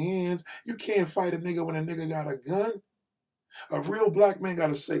used their hands. You can't fight a nigga when a nigga got a gun. A real black man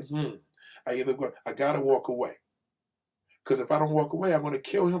gotta say, I gotta walk away. Because if I don't walk away, I'm gonna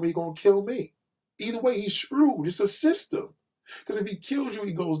kill him or he's gonna kill me. Either way, he's screwed. It's a system. Because if he kills you,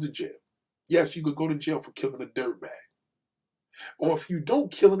 he goes to jail. Yes, you could go to jail for killing a dirtbag. Or if you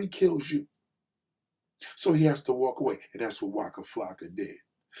don't kill him, he kills you. So he has to walk away. And that's what Waka Flocka did.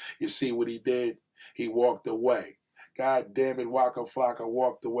 You see what he did? He walked away. God damn it, Waka Flocka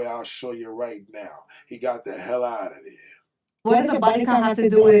walked away. I'll show you right now. He got the hell out of there. What does a body count have to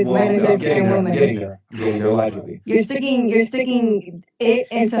do with men and different women? I'm getting there logically. You're sticking it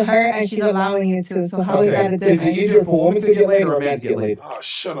into her and she's allowing you to. So how is that a difference? Is it easier for a woman to get laid or a man to get laid? Oh,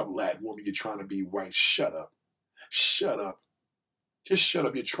 shut up, lad woman. You're trying to be white. Shut up. Shut up. Just shut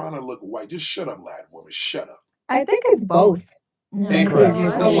up. You're trying to look white. Just shut up, lad woman. Shut up. I think it's both.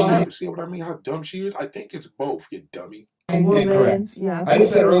 Incorrect. See what I mean? How dumb she is? I think it's both, you dummy. Incorrect. Yeah. I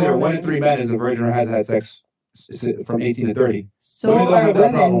just said earlier, 1 in 3 men is a virgin or has had sex from 18 to 30. So are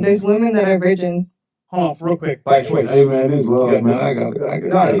women. There's women that are virgins. Hold on, real quick. By choice. Hey man, this love, man. I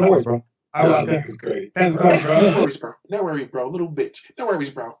got no worries, bro. I think it's great. Thanks for coming, bro. No worries, bro. No worries, bro. Little bitch. No worries,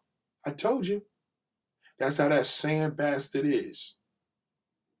 bro. I told you. That's how that sand bastard is.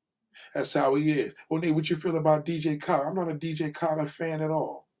 That's how he is. Well, Nate, what you feel about DJ Khaled? I'm not a DJ Khaled fan at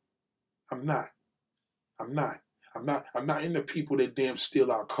all. I'm not. I'm not into people that damn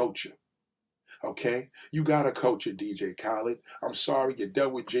steal our culture. Okay? You got a culture, DJ Khaled. I'm sorry, you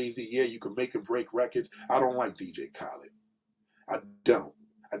dealt with Jay-Z. Yeah, you can make and break records. I don't like DJ Khaled. I don't.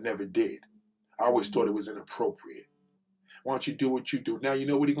 I never did. I always thought it was inappropriate. Why don't you do what you do? Now you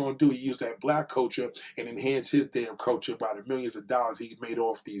know what he's going to do. He used that black culture and enhance his damn culture by the millions of dollars he made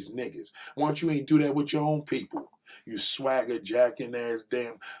off these niggas. Why don't you ain't do that with your own people? You swagger, jacking ass,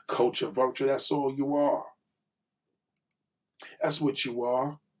 damn culture vulture. That's all you are. That's what you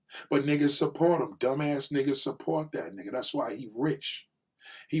are. But niggas support him. Dumbass niggas support that nigga. That's why he rich.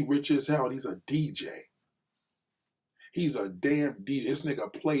 He rich as hell and he's a DJ. He's a damn DJ. This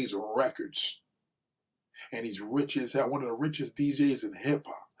nigga plays records. And he's rich as hell. One of the richest DJs in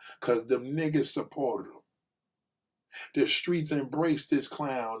hip-hop. Because them niggas supported him. The streets embraced this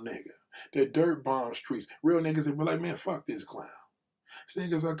clown nigga. The dirt bomb streets. Real niggas would be like, man, fuck this clown. This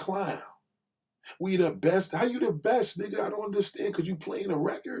nigga's a clown. We the best. How you the best, nigga? I don't understand because you playing a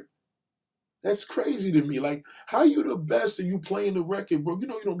record. That's crazy to me. Like, how you the best and you playing the record, bro? You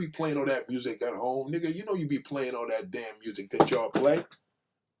know you don't be playing all that music at home, nigga. You know you be playing all that damn music that y'all play.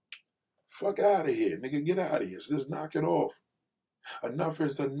 Fuck out of here, nigga. Get out of here. So just knock it off. Enough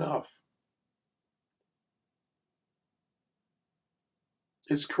is enough.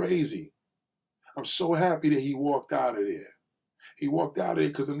 It's crazy. I'm so happy that he walked out of there. He walked out of there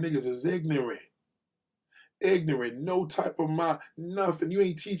because them niggas is ignorant. Ignorant, no type of mind, nothing. You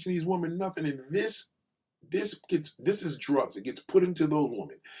ain't teaching these women nothing. And this is drugs. It gets put into those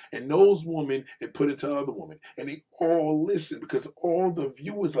women, and those women it put into other women, and they all listen because all the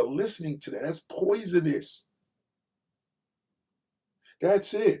viewers are listening to that. That's poisonous.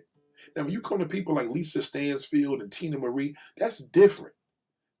 That's it. Now, when you come to people like Lisa Stansfield and Tina Marie, that's different.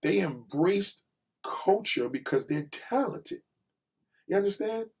 They embraced culture because they're talented. You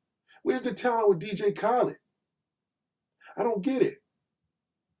understand? Where's the talent with DJ Khaled? I don't get it.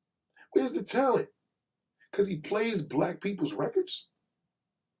 Where's the talent? Because he plays black people's records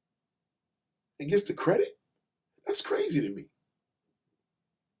and gets the credit? That's crazy to me.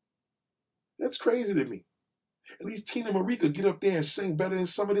 That's crazy to me. At least Tina Marie could get up there and sing better than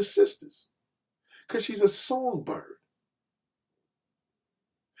some of his sisters because she's a songbird.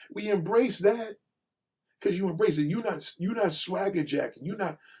 We embrace that because you embrace it. You're not swagger jacking. You're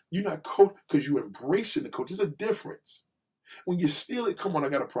not coach because you embracing the coach. There's a difference. When you steal it, come on, I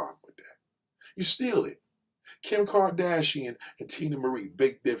got a problem with that. You steal it. Kim Kardashian and Tina Marie,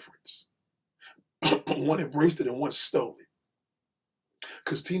 big difference. One embraced it and one stole it.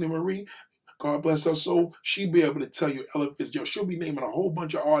 Because Tina Marie, God bless her soul, she'll be able to tell you Ella Fitzgerald. She'll be naming a whole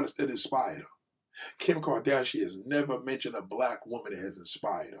bunch of artists that inspired her. Kim Kardashian has never mentioned a black woman that has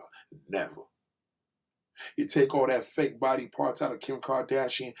inspired her. Never. You take all that fake body parts out of Kim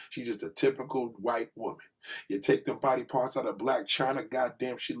Kardashian, she's just a typical white woman. You take them body parts out of Blac Chyna,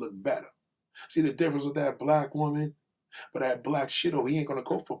 goddamn, she look better. See the difference with that black woman? But that black shit, he ain't gonna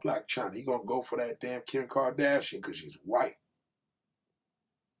go for Blac Chyna. He gonna go for that damn Kim Kardashian because she's white.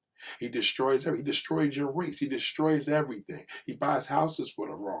 He destroys everything. He destroys your race. He destroys everything. He buys houses for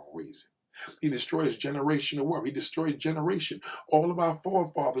the wrong reason. He destroys generational wealth. He destroyed generation. All of our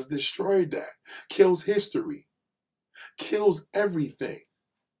forefathers destroyed that. Kills history. Kills everything.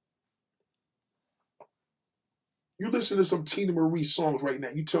 You listen to some Tina Marie songs right now.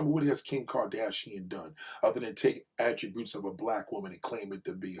 You tell me what has Kim Kardashian done other than take attributes of a black woman and claim it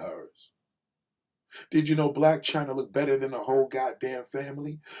to be hers? Did you know Blac Chyna looked better than the whole goddamn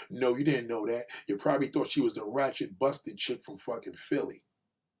family? No, you didn't know that. You probably thought she was the ratchet, busted chick from fucking Philly.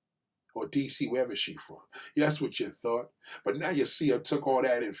 Or DC, wherever she from. Yeah, that's what you thought. But now you see her took all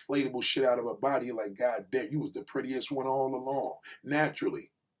that inflatable shit out of her body. You're like, God damn, you was the prettiest one all along.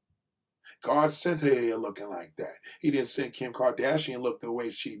 Naturally. God sent her here looking like that. He didn't send Kim Kardashian look the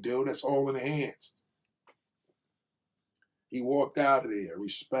way she do. That's all enhanced. He walked out of there.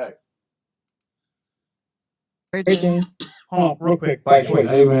 Respect. Virgins. Hold on, real quick. By choice.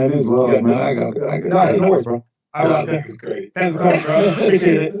 Hey man, this love, man. I got No worries, bro. I love that. This is great. Thanks for coming, bro.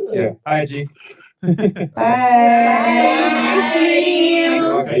 Appreciate it. Yeah. IG. Bye. Bye. See you.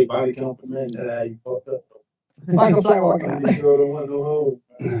 Okay, body compliment. You fucked up. Michael Fly walking. This girl don't want no hoe.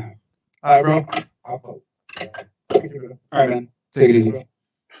 All right, bro. All right, man. Take it easy.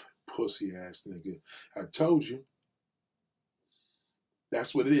 Pussy ass nigga. I told you.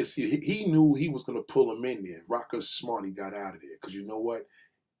 That's what it is. See, he knew he was going to pull him in there. Rocker's smart. He got out of there. Because you know what?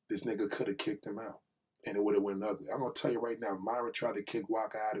 This nigga could have kicked him out. And it would have went ugly. I'm going to tell you right now, if Myra tried to kick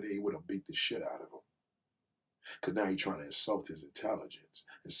Walker out of there, he would have beat the shit out of him. Because now he's trying to insult his intelligence,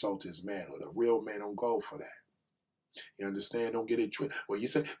 insult his manhood. A real man don't go for that. You understand? Don't get it twisted. Well, you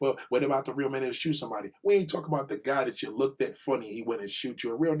say, well, what about the real man that shoot somebody? We ain't talking about the guy that you looked at funny, he went and shoot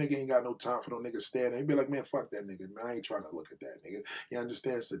you. A real nigga ain't got no time for no nigga standing. He'd be like, man, fuck that nigga. Man, I ain't trying to look at that nigga. You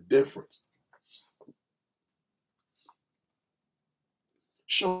understand? It's a difference.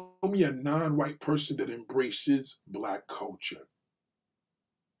 Show me a non-white person that embraces black culture.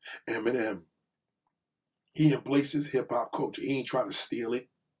 Eminem. He embraces hip-hop culture. He ain't trying to steal it.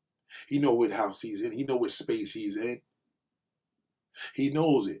 He know what house he's in. He know what space he's in. He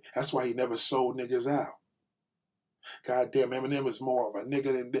knows it. That's why he never sold niggas out. Goddamn, Eminem is more of a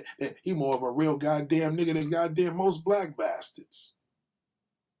nigga than he more of a real goddamn nigga than goddamn most black bastards.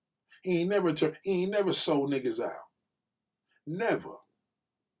 He ain't never sold niggas out. Never.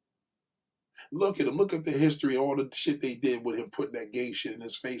 Look at him. Look at the history, all the shit they did with him putting that gay shit in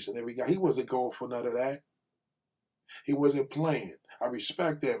his face and every guy. He wasn't going for none of that. He wasn't playing. I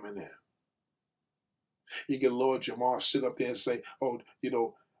respect Eminem. You get Lord Jamar sit up there and say, oh, you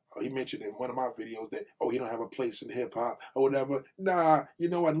know, he mentioned in one of my videos that, oh, he don't have a place in hip-hop or whatever. Nah, you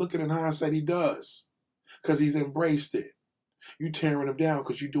know what? Looking in hindsight, he does. Because he's embraced it. You tearing him down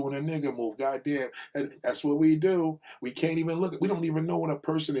because you're doing a nigga move. Goddamn. And that's what we do. We can't even look. We don't even know when a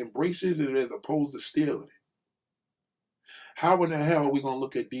person embraces it as opposed to stealing it. How in the hell are we going to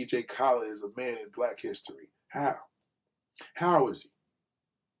look at DJ Khaled as a man in black history? How? How is he?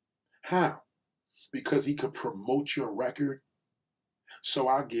 How? Because he could promote your record So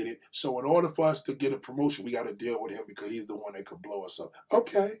I get it. So in order for us to get a promotion, we got to deal with him because he's the one that could blow us up.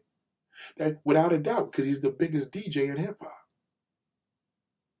 Okay. That, without a doubt, because he's the biggest DJ in hip hop.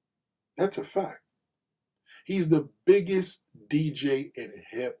 That's a fact. He's the biggest DJ in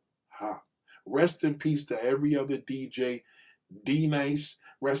hip hop. Rest in peace to every other DJ. D-Nice.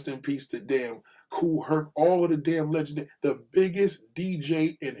 Rest in peace to damn Kool Herc. All of the damn legend. The biggest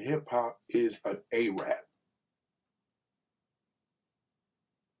DJ in hip hop is an A-Rap.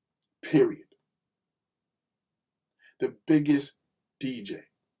 Period. The biggest DJ.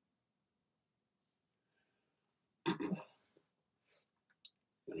 Let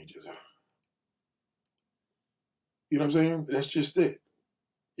me just... You know what I'm saying? That's just it.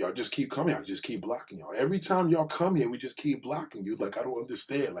 Y'all just keep coming. I just keep blocking y'all. Every time y'all come here, we just keep blocking you. Like, I don't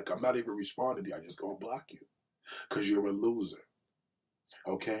understand. Like, I'm not even responding to you. I just gonna block you. Because you're a loser.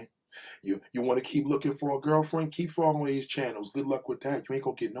 Okay? You want to keep looking for a girlfriend? Keep following these channels. Good luck with that. You ain't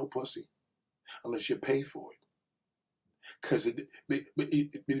gonna get no pussy. Unless you pay for it. Because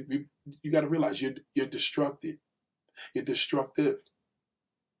you got to realize you're destructive. You're destructive.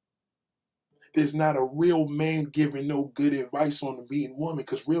 There's not a real man giving no good advice on the being woman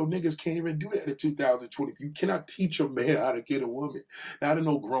because real niggas can't even do that in 2020. You cannot teach a man how to get a woman. Not a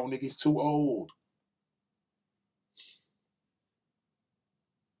no grown nigga. He's too old.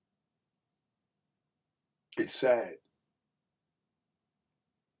 It's sad.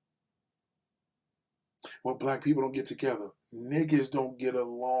 When black people don't get together, niggas don't get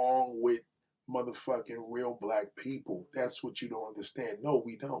along with motherfucking real black people. That's what you don't understand. No,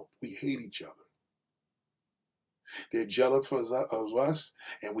 we don't. We hate each other. They're jealous of us,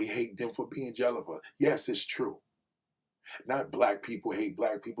 and we hate them for being jealous of us. Yes, it's true. Not black people hate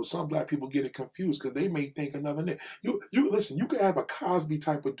black people. Some black people get it confused because they may think another nigga. You listen, you could have a Cosby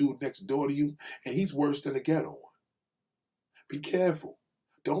type of dude next door to you, and he's worse than the ghetto one. Be careful.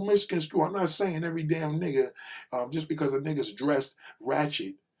 Don't misconstrue. I'm not saying every damn nigga, just because a nigga's dressed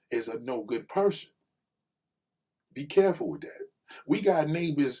ratchet is a no good person. Be careful with that. We got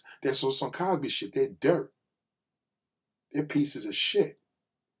neighbors that's on some Cosby shit. They're dirt. They're pieces of shit.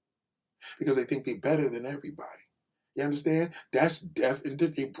 Because they think they're better than everybody. You understand? That's death, and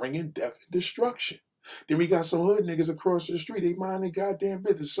they bring in death and destruction. Then we got some hood niggas across the street. They mind their goddamn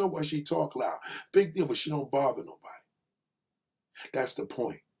business. So what? She talk loud. Big deal, but she don't bother nobody. That's the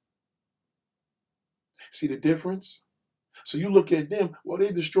point. See the difference? So you look at them, well,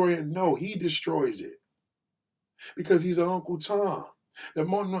 they destroy it. No, he destroys it. Because he's an Uncle Tom.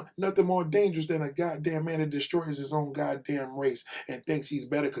 Nothing more dangerous than a goddamn man that destroys his own goddamn race and thinks he's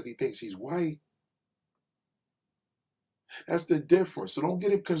better because he thinks he's white. That's the difference. So don't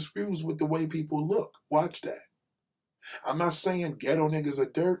get it confused with the way people look. Watch that. I'm not saying ghetto niggas are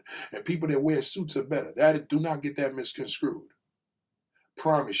dirt and people that wear suits are better. Do not get that misconstrued.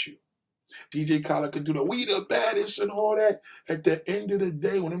 Promise you. DJ Khaled could do the we the baddest and all that. At the end of the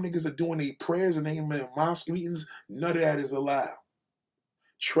day, when them niggas are doing their prayers and they in mosque meetings, none of that is allowed.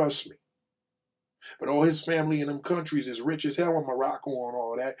 Trust me. But all his family in them countries is rich as hell in Morocco and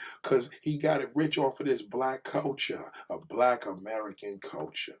all that because he got it rich off of this black culture, a black American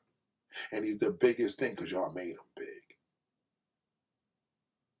culture. And he's the biggest thing because y'all made him big.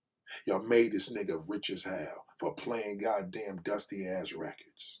 Y'all made this nigga rich as hell for playing goddamn dusty ass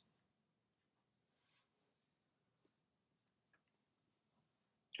records.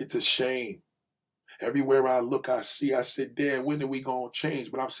 It's a shame. Everywhere I look, I said, damn, when are we going to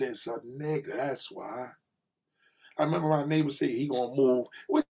change? But I'm saying, son, nigga, that's why. I remember my neighbor say he going to move.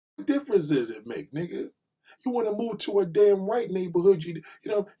 What difference does it make, nigga? You want to move to a damn white neighborhood.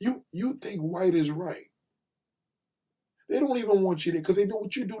 You think white is right. They don't even want you there because they know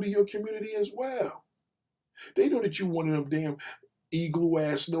what you do to your community as well. They know that you one of them damn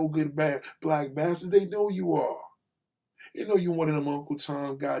igloo-ass, no-good black bastards. They know you are. You know you one of them Uncle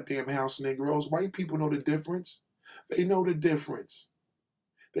Tom goddamn house Negroes. White people know the difference. They know the difference.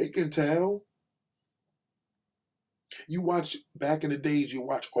 They can tell. You watch, back in the days, you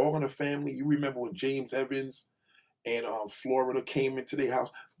watch All in the Family. You remember when James Evans and Florida came into their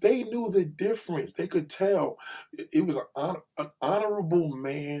house. They knew the difference. They could tell. It was an honorable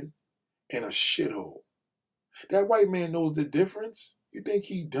man and a shithole. That white man knows the difference. You think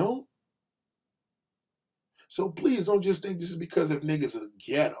he don't? So please don't just think this is because if niggas are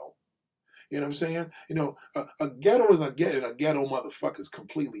ghetto. You know what I'm saying? You know, a ghetto is a ghetto, and a ghetto motherfucker is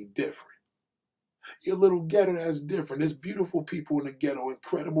completely different. Your little ghetto, that's different. There's beautiful people in the ghetto,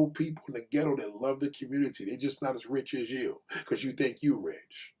 incredible people in the ghetto that love the community. They're just not as rich as you because you think you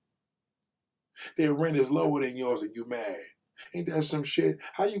rich. Their rent is lower than yours and you mad. Ain't that some shit?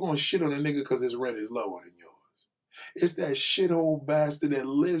 How you gonna shit on a nigga because his rent is lower than yours? It's that shithole bastard that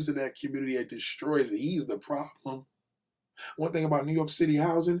lives in that community that destroys it. He's the problem. One thing about New York City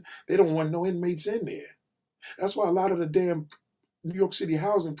housing, they don't want no inmates in there. That's why a lot of the damn New York City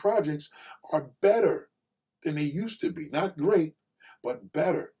housing projects are better than they used to be. Not great, but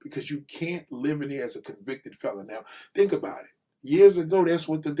better, because you can't live in there as a convicted felon. Now, think about it. Years ago, that's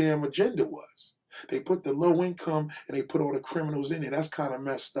what the damn agenda was. They put the low income and they put all the criminals in there. That's kind of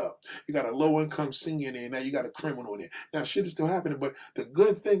messed up. You got a low income senior in there, now you got a criminal in there. Now, shit is still happening, but the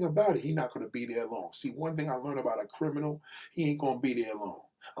good thing about it, he's not going to be there long. See, one thing I learned about a criminal, he ain't going to be there long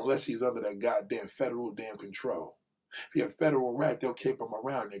unless he's under that goddamn federal damn control. If you're a federal rat, they'll keep him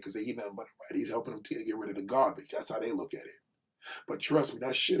around there because they eat nothing but a rat. He's helping them to get rid of the garbage. That's how they look at it. But trust me,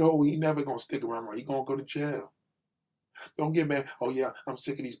 that shithole, he never going to stick around. He going to go to jail. Don't get mad. Oh, yeah, I'm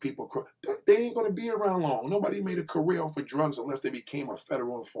sick of these people. They ain't going to be around long. Nobody made a career off of drugs unless they became a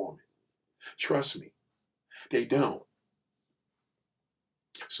federal informant. Trust me, they don't.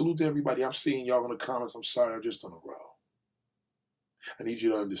 Salute to everybody. I'm seeing y'all in the comments. I'm sorry, I'm just on a roll. I need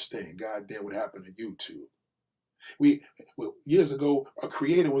you to understand. God damn, what happened to YouTube. Years ago, a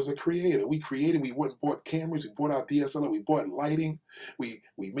creator was a creator. We created, we went and bought cameras, we bought our DSLR, we bought lighting, we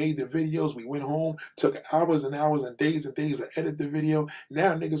made the videos, we went home, took hours and hours and days to edit the video.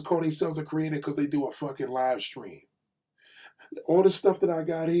 Now niggas call themselves a creator because they do a fucking live stream. All the stuff that I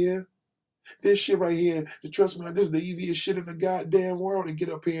got here, this shit right here, trust me, this is the easiest shit in the goddamn world to get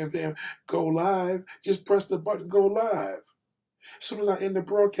up here and then go live. Just press the button, go live. As soon as I end the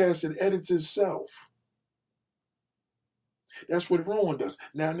broadcast, it edits itself. That's what ruined us.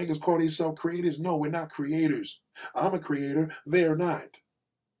 Now niggas call themselves creators. No, we're not creators. I'm a creator. They're not.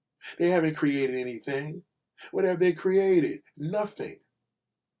 They haven't created anything. What have they created? Nothing.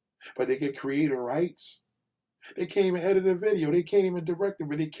 But they get creator rights. They can't even edit a video. They can't even direct a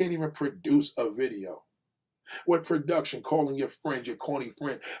video. They can't even produce a video. What production? Calling your friend, your corny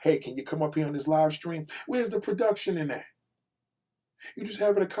friend. Hey, can you come up here on this live stream? Where's the production in that? You're just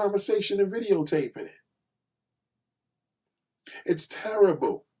having a conversation and videotaping it. It's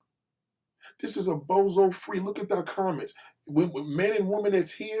terrible. This is a bozo free. Look at our comments. When men and women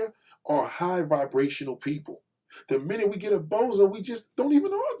that's here are high vibrational people. The minute we get a bozo, we just don't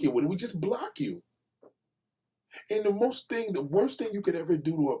even argue with it. We just block you. And the worst thing you could ever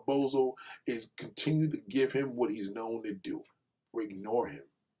do to a bozo is continue to give him what he's known to do, or ignore him.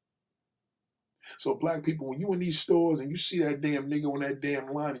 So black people, when you in these stores and you see that damn nigga on that damn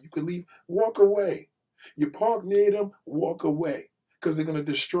line and you can leave, walk away. You park near them, walk away, because they're going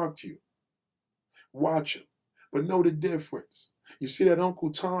to destruct you. Watch them, but know the difference. You see that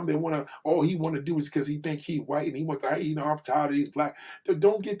Uncle Tom, all he want to do is because he think he white and he wants to, I'm tired of these black.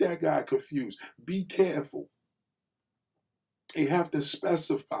 Don't get that guy confused. Be careful. They have to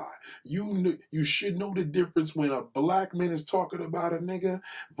specify. You should know the difference when a black man is talking about a nigga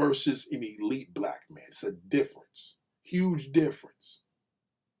versus an elite black man. It's a difference. Huge difference.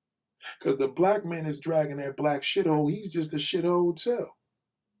 Because the black man is dragging that black shithole. He's just a shithole too.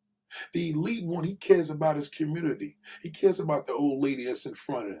 The elite one, he cares about his community. He cares about the old lady that's in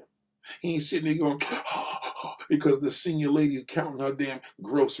front of him. He ain't sitting there going, because the senior lady's counting her damn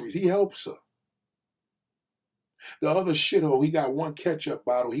groceries. He helps her. The other shithole, he got one ketchup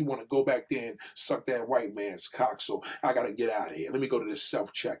bottle. He want to go back there and suck that white man's cock. So I got to get out of here. Let me go to this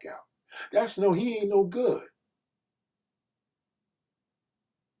self-checkout. He ain't no good.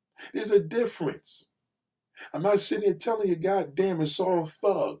 There's a difference. I'm not sitting here telling you, goddamn, it's all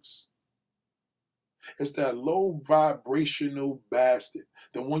thugs. It's that low vibrational bastard.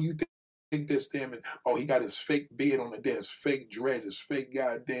 The one you think that's damn it. Oh, he got his fake beard on the day, his fake dreads, his fake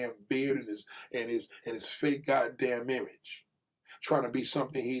goddamn beard, and his fake goddamn image. Trying to be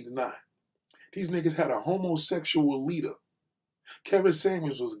something he's not. These niggas had a homosexual leader. Kevin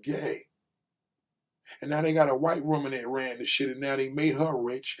Samuels was gay. And now they got a white woman that ran the shit, and now they made her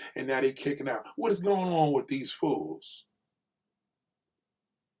rich, and now they kicking out. What is going on with these fools?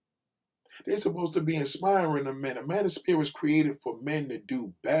 They're supposed to be inspiring the men. A manosphere was created for men to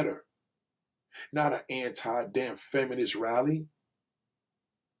do better, not an anti-damn feminist rally.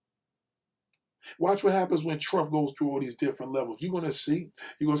 Watch what happens when Trump goes through all these different levels. You're going to see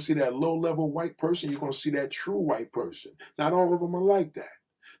that low-level white person. You're going to see that true white person. Not all of them are like that.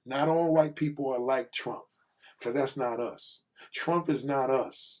 Not all white people are like Trump, because that's not us. Trump is not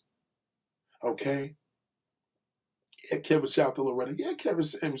us. Okay? Yeah, Kevin, shout out to Loretta. Yeah, Kevin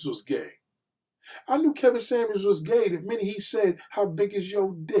Samuels was gay. I knew Kevin Samuels was gay the minute he said, "How big is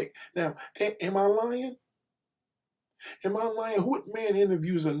your dick?" Now, am I lying? Am I lying? What man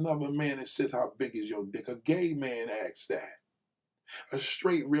interviews another man and says, "How big is your dick?" A gay man asks that. A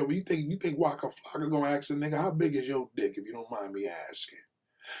straight real. You think Waka Flocka gonna ask a nigga, how big is your dick, if you don't mind me asking?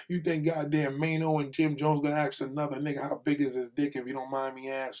 You think goddamn Mano and Jim Jones gonna ask another nigga how big is his dick, if you don't mind me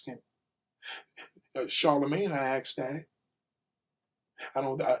asking? Charlemagne, I asked that.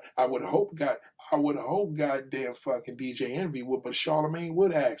 I would hope goddamn fucking DJ Envy would, but Charlemagne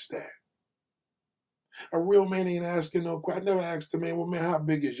would ask that. A real man ain't asking no question. I never asked a man, well, man, how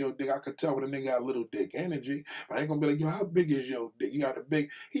big is your dick? I could tell when a nigga got a little dick energy. I ain't gonna be like, yo, how big is your dick? You got a big.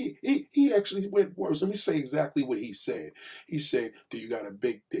 He actually went worse. Let me say exactly what he said. He said, do you got a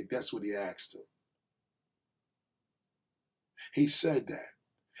big dick? That's what he asked him. He said that.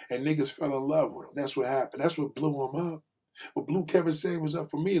 And niggas fell in love with him. That's what happened. That's what blew him up. What blew Kevin Samuels up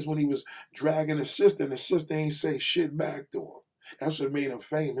for me is when he was dragging his sister, and his sister ain't say shit back to him. That's what made him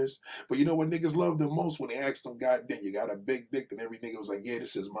famous. But you know what niggas loved him most? When they asked him, goddamn, you got a big dick, then every nigga was like, yeah,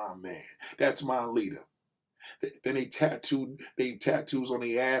 this is my man. That's my leader. Then they tattoos on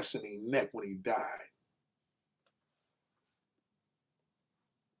their ass and their neck when he died.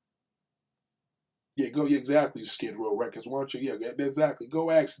 Yeah, exactly, Skid Row Records. Why don't you, yeah, exactly.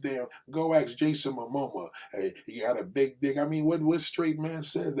 Go ask Jason Momoa. Hey, he got a big dick. I mean, what straight man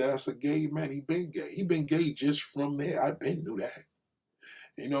says that? That's a gay man. He been gay. He been gay just from there. I been knew that.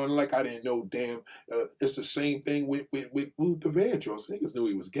 You know, and like I didn't know, damn, it's the same thing with Luther Vandross. Niggas knew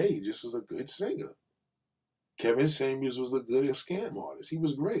he was gay just as a good singer. Kevin Samuels was a good scam artist. He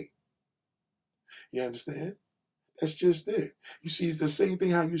was great. You understand? That's just it. You see, it's the same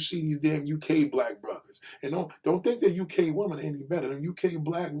thing how you see these damn UK black brothers. And don't think that UK women are any better. Them UK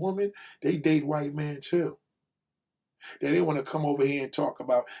black women, they date white men too. They want to come over here and talk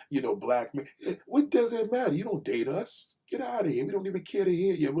about, black men. What does it matter? You don't date us. Get out of here. We don't even care to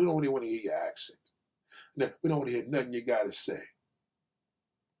hear you. We don't even want to hear your accent. No, we don't want to hear nothing you got to say.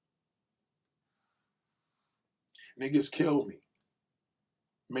 Niggas kill me.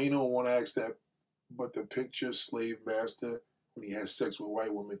 May not want to ask that, but the picture slave master when he has sex with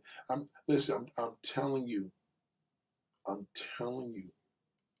white women. I'm telling you.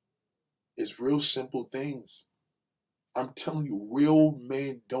 It's real simple things. I'm telling you, real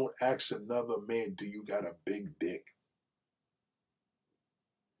men don't ask another man, do you got a big dick?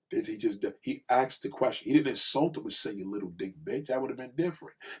 He asked the question. He didn't insult him and say, you little dick bitch. That would have been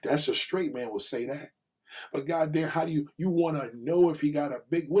different. That's a straight man would say that. But goddamn, how do you want to know if he got a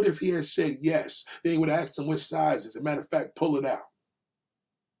big, what if he had said yes? Then he would have asked him what size. As a matter of fact, pull it out.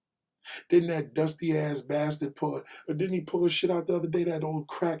 Didn't that dusty ass bastard didn't he pull his shit out the other day, that old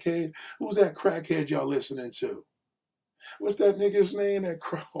crackhead? Who's that crackhead y'all listening to? What's that nigga's name? Oh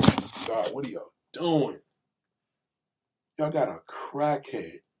my God, what are y'all doing? Y'all got a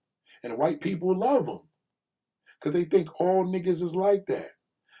crackhead. And white people love him. Because they think all niggas is like that.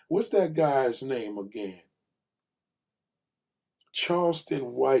 What's that guy's name again?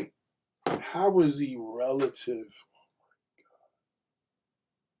 Charleston White. How is he relative?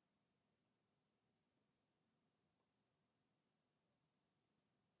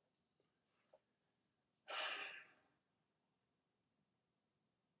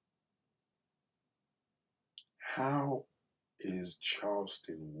 How is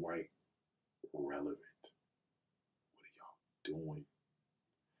Charleston White relevant? What are y'all doing?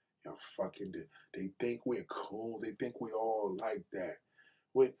 Y'all fucking, they think we're cool. They think we all like that.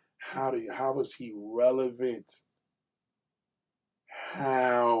 How is he relevant?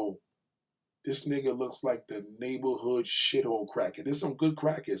 How? This nigga looks like the neighborhood shithole crackhead. There's some good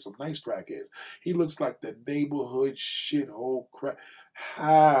crackheads, some nice crackheads. He looks like the neighborhood shithole crack.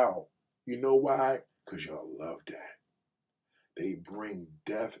 How? You know why? Because y'all love that. They bring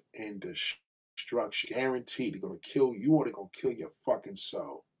death and destruction. Guaranteed they're going to kill you or they're going to kill your fucking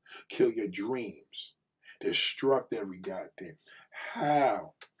soul. Kill your dreams. Destruct every goddamn.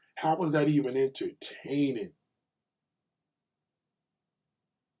 How? How was that even entertaining?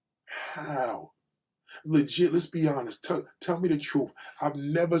 How? Legit, let's be honest. Tell me the truth. I've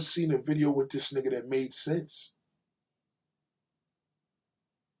never seen a video with this nigga that made sense.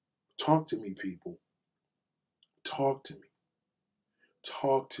 Talk to me, people. Talk to me.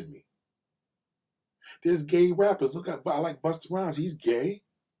 Talk to me. There's gay rappers. Look, I like Busta Rhymes. He's gay.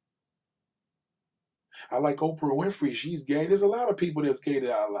 I like Oprah Winfrey. She's gay. There's a lot of people that's gay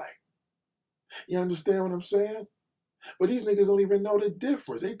that I like. You understand what I'm saying? But these niggas don't even know the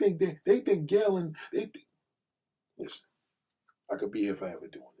difference. They think Gayle and listen. I could be here forever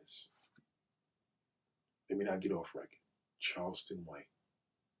doing this. Let me not get off record. Charleston White.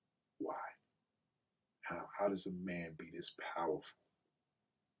 Why? How does a man be this powerful?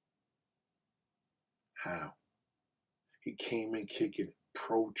 How? He came in kicking it.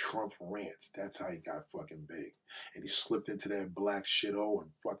 pro-Trump rants. That's how he got fucking big. And he slipped into that black shithole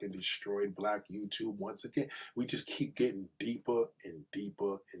and fucking destroyed black YouTube once again. We just keep getting deeper and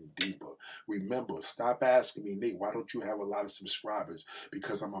deeper and deeper. Remember, stop asking me, Nate, why don't you have a lot of subscribers?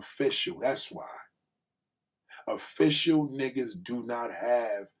 Because I'm official. That's why. Official niggas do not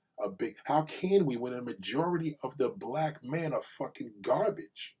have a big... How can we when a majority of the black men are fucking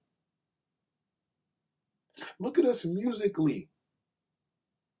garbage? Look at us musically.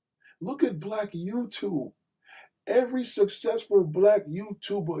 Look at black YouTube. Every successful black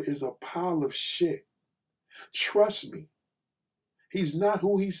YouTuber is a pile of shit. Trust me. He's not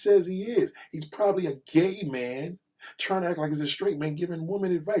who he says he is. He's probably a gay man trying to act like he's a straight man giving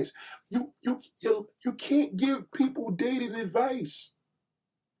women advice. You can't give people dating advice.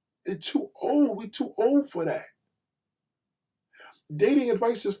 They're too old. We're too old for that. Dating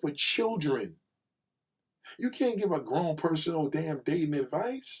advice is for children. You can't give a grown person no damn dating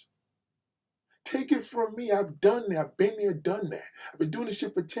advice. Take it from me. I've done that. I've been there, done that. I've been doing this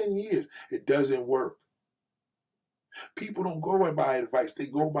shit for 10 years. It doesn't work. People don't go by advice. They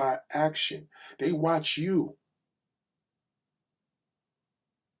go by action. They watch you.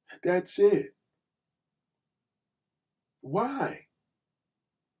 That's it. Why?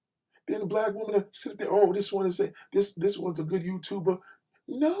 Then the black woman sit there, oh, this one is this one's a good YouTuber.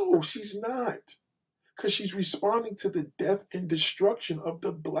 No, she's not. Because she's responding to the death and destruction of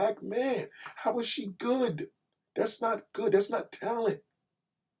the black man. How is she good? That's not good. That's not talent.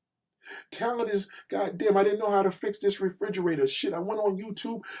 Talent is, goddamn, I didn't know how to fix this refrigerator. Shit, I went on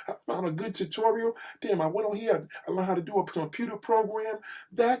YouTube. I found a good tutorial. Damn, I went on here. I learned how to do a computer program.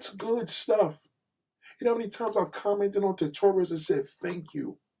 That's good stuff. You know how many times I've commented on tutorials and said, thank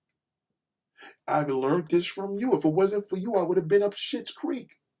you. I've learned this from you. If it wasn't for you, I would have been up Schitt's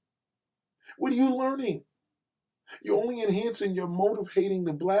Creek. What are you learning? You're only enhancing your motive hating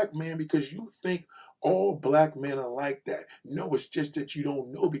the black man because you think all black men are like that. No, it's just that you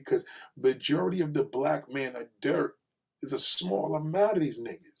don't know because majority of the black men are dirt. There's a small amount of these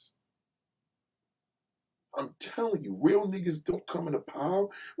niggas. I'm telling you, real niggas don't come in a pile.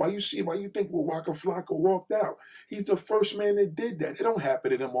 Why you think Waka Flocka walked out? He's the first man that did that. It don't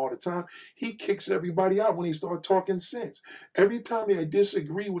happen to him all the time. He kicks everybody out when he starts talking sense. Every time they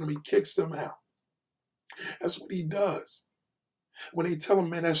disagree with him, he kicks them out. That's what he does. When they tell him,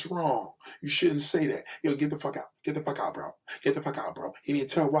 man, that's wrong. You shouldn't say that. Yo, get the fuck out. Get the fuck out, bro. Get the fuck out, bro. He didn't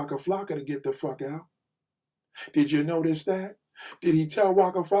tell Waka Flocka to get the fuck out. Did you notice that? Did he tell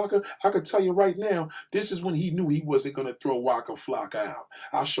Waka Flocka? I could tell you right now, this is when he knew he wasn't going to throw Waka Flocka out.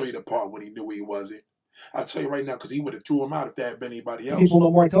 I'll show you the part when he knew he wasn't. I'll tell you right now, because he would have threw him out if there had been anybody else. People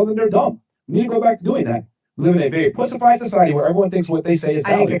no more and tell them they're dumb. We need to go back to doing that. We live in a very pussified society where everyone thinks what they say is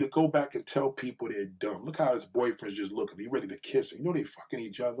valid. I need to go back and tell people they're dumb. Look how his boyfriend's just looking. He ready to kiss him. You know they fucking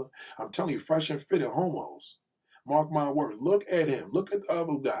each other. I'm telling you, fresh and fit are homos. Mark my word. Look at him. Look at the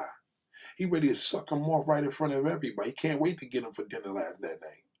other guy. He ready to suck him off right in front of everybody. He can't wait to get him for dinner that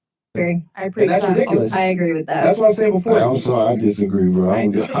night. Agree. I appreciate that's ridiculous. I agree with that. That's what I was saying before. I'm sorry, I disagree,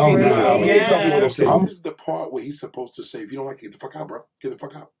 bro. This is the part where he's supposed to say, if you don't like it, get the fuck out, bro. Get the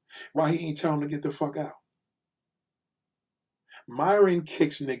fuck out. Why he ain't telling him to get the fuck out? Myron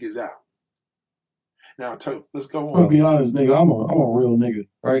kicks niggas out. Now, I'll tell you, let's go on. I'm gonna be honest, nigga. I'm a real nigga,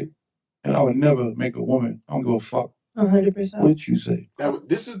 right? And I would never make a woman. I don't give a fuck 100%. what you say. Now,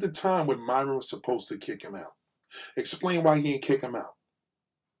 this is the time when Myron was supposed to kick him out. Explain why he ain't kick him out.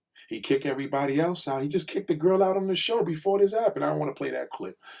 He kicked everybody else out. He just kicked the girl out on the show before this happened. I don't want to play that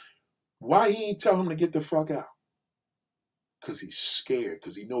clip. Why he ain't tell him to get the fuck out? Because he's scared.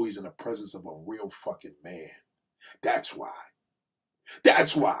 Because he knows he's in the presence of a real fucking man. That's why.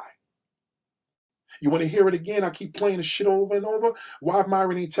 That's why. You want to hear it again? I keep playing the shit over and over. Why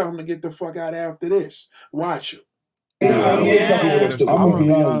Myron ain't tell him to get the fuck out after this? Watch him. I'm gonna be honest,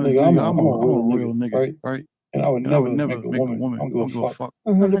 nigga. I'm a real nigga, right? And I would never make a woman. I don't give a fuck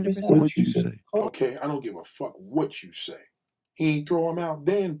 100%. what you say. Okay, I don't give a fuck what you say. He ain't throw him out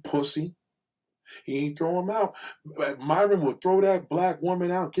then, pussy. He ain't throw him out. Myron will throw that black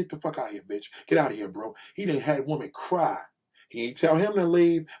woman out. Get the fuck out of here, bitch. Get out of here, bro. He done had women cry. He ain't tell him to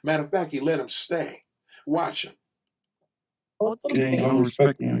leave. Matter of fact, he let him stay. Watch him. It ain't no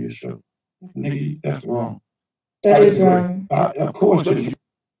respecting on your show. Nigga, that's wrong. That is wrong. Of course.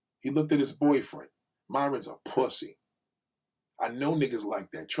 He looked at his boyfriend. Myron's a pussy. I know niggas like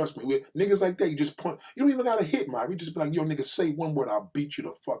that. Trust me. Niggas like that, you just point. You don't even gotta hit Myron. You just be like, yo, nigga, say one word, I'll beat you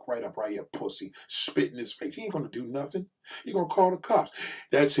the fuck right up right here, pussy. Spit in his face. He ain't gonna do nothing. He gonna call the cops.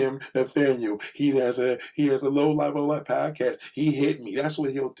 That's him, Nathaniel. He has a low level podcast. He hit me. That's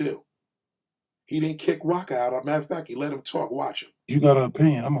what he'll do. He didn't kick Rock out. As a matter of fact, he let him talk. Watch him. You got an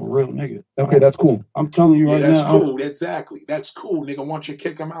opinion. I'm a real nigga. Okay, that's cool. I'm telling you Yeah, right that's now. cool. Exactly. That's cool, nigga. Why don't you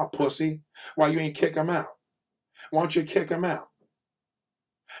kick him out, pussy? Why you ain't kick him out? Why don't you kick him out?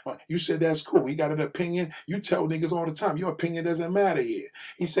 You said that's cool. He got an opinion. You tell niggas all the time, your opinion doesn't matter here.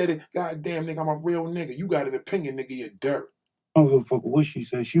 He said it, goddamn nigga, I'm a real nigga. You got an opinion, nigga, you're dirt. I don't give a fuck what she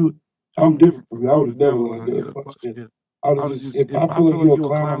said. I'm different from you. I would have never let her. I was just, if I feel like you're a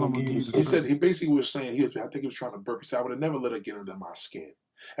clown, I'm gonna give you. He said, he basically was saying, I think he was trying to burp. He said, I would have never let her get under my skin.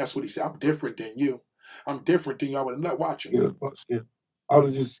 That's what he said. I'm different than you. I'm different than you. I would have not watched him. I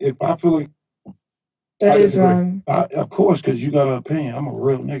was just, if I feel like. That is wrong. Of course, because you got an opinion. I'm a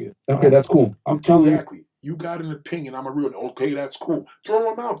real nigga. Okay, that's cool. I'm telling you. Exactly. You got an opinion. I'm a real nigga. Okay, that's cool.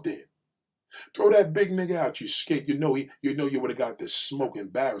 Throw him out then. Throw that big nigga out. You scared. You know you would have got this smoke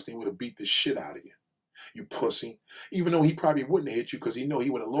embarrassed. He would have beat the shit out of you. You pussy. Even though he probably wouldn't have hit you because he know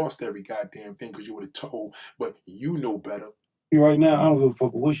he would have lost every goddamn thing because you would have told. But you know better. Right now, I don't give a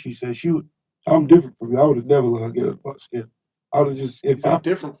fuck what she said. I'm different from you. I would have never let her get under my skin. I would have just, if I'm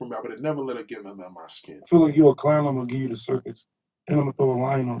different from you, I would have never let her get under my skin. I feel like you're a clown, I'm gonna give you the circuits. And I'm gonna throw a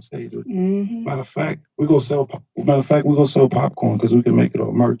line on stage with you. Mm-hmm. Matter of fact, we're gonna sell popcorn because we can make it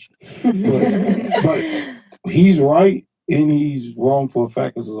all merch. But he's right and he's wrong for a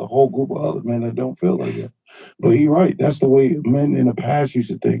fact because there's a whole group of other men that don't feel like that. But he's right. That's the way men in the past used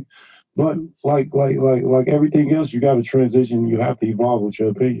to think. But like everything else, you gotta transition, you have to evolve with your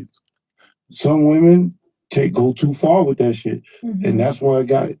opinions. Some women go too far with that shit. Mm-hmm. And that's why I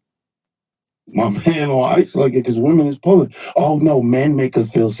got my man on ice like it because women is pulling. Oh no, men make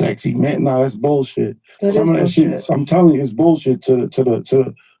us feel sexy. Men, nah, that's bullshit. Some of that shit, I'm telling you, it's bullshit to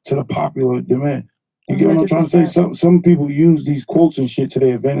the popular demand. You get what I'm trying to say? Some people use these quotes and shit to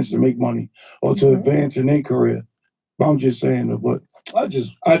their advantage to make money or to advance in their career. But I'm just saying that, but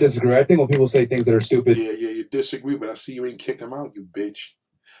I disagree. I think when people say things that are stupid. Yeah, you disagree, but I see you ain't kick him out, you bitch.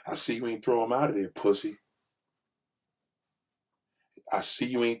 I see you ain't throw him out of there, pussy. I see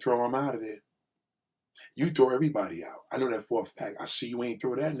you ain't throw him out of there. You throw everybody out. I know that for a fact. I see you ain't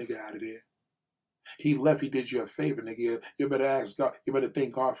throw that nigga out of there. He left. He did you a favor, nigga. You better ask God. You better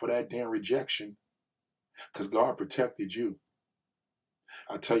thank God for that damn rejection. Because God protected you.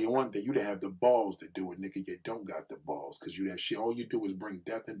 I'll tell you one thing. You didn't have the balls to do it, nigga. You don't got the balls. Because you that shit. All you do is bring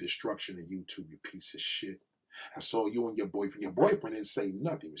death and destruction to you two, you piece of shit. I saw you and your boyfriend. Your boyfriend didn't say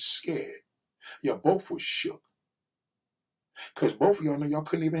nothing. He was scared. Y'all both was shook. Because both of y'all know y'all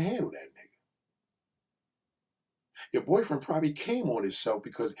couldn't even handle that nigga. Your boyfriend probably came on himself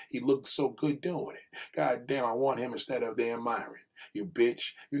because he looked so good doing it. God damn, I want him instead of their Myron. You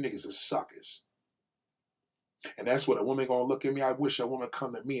bitch. You niggas are suckers. And that's what a woman gonna look at me. I wish a woman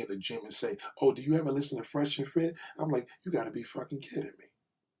come to me in the gym and say, oh, do you ever listen to Fresh and Fit? I'm like, you gotta be fucking kidding me.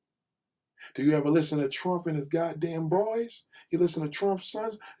 Do you ever listen to Trump and his goddamn boys? You listen to Trump's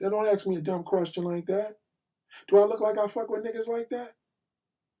sons? They don't ask me a dumb question like that. Do I look like I fuck with niggas like that?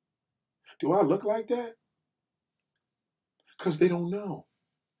 Do I look like that? Because they don't know.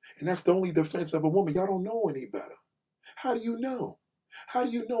 And that's the only defense of a woman. Y'all don't know any better. How do you know? How do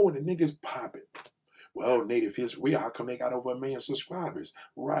you know when the niggas popping? Well, Native History, how come they got over 1 million subscribers?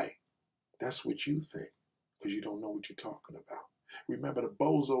 Right. That's what you think. Because you don't know what you're talking about. Remember, the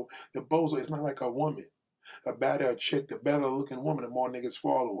bozo is not like a woman. The badder a chick, the better looking woman, the more niggas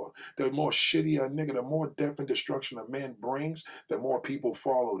follow her. The more shitty a nigga, the more death and destruction a man brings, the more people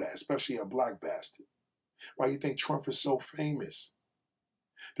follow that, especially a black bastard. Why do you think Trump is so famous?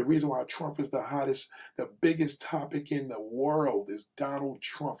 The reason why Trump is the hottest, the biggest topic in the world is Donald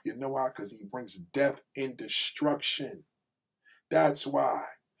Trump. You know why? Because he brings death and destruction. That's why.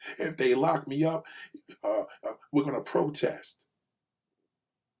 If they lock me up, we're going to protest.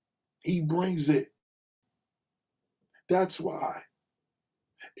 He brings it. That's why.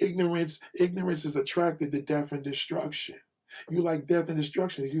 Ignorance is attracted to death and destruction. You like death and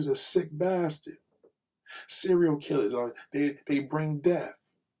destruction, you're a sick bastard. Serial killers, they bring death.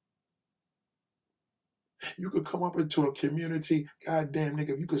 You could come up into a community, goddamn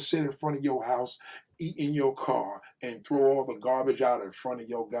nigga, you could sit in front of your house, eat in your car, and throw all the garbage out in front of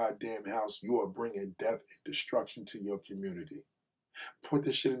your goddamn house. You are bringing death and destruction to your community. Put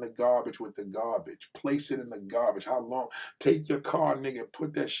the shit in the garbage with the garbage. Place it in the garbage. How long? Take your car, nigga,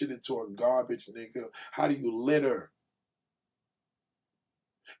 put that shit into a garbage, nigga. How do you litter?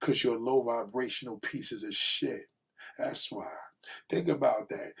 Because you're low vibrational pieces of shit. That's why. Think about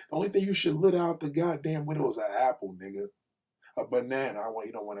that. The only thing you should litter out the goddamn window is an apple, nigga. A banana.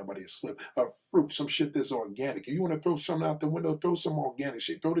 You don't want anybody to slip. A fruit, some shit that's organic. If you want to throw something out the window, throw some organic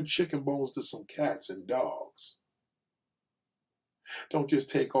shit. Throw the chicken bones to some cats and dogs. Don't just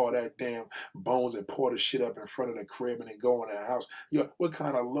take all that damn bones and pour the shit up in front of the crib and then go in the house. What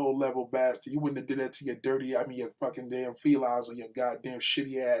kind of low-level bastard? You wouldn't have did that to your your fucking damn felines or your goddamn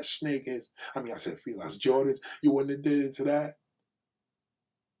shitty-ass sneakers. I said felines, Jordans. You wouldn't have did it to that.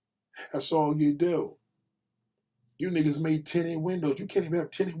 That's all you do. You niggas made tinted windows. You can't even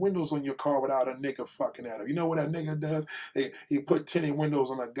have tinted windows on your car without a nigga fucking at him. You know what that nigga does? He put tinted windows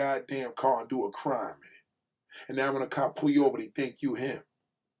on a goddamn car and do a crime in it. And now when a cop pull you over, they think you him.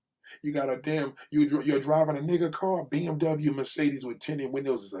 You got a damn, you're driving a nigga car? BMW Mercedes with tinted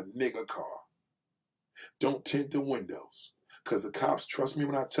windows is a nigga car. Don't tint the windows. Because the cops, trust me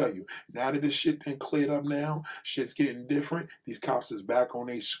when I tell you, now that this shit been cleared up now, shit's getting different, these cops is back on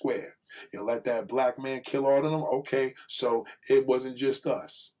their square. You let that black man kill all of them? Okay, so it wasn't just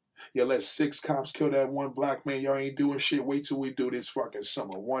us. You let 6 cops kill that one black man, y'all ain't doing shit. Wait till we do this fucking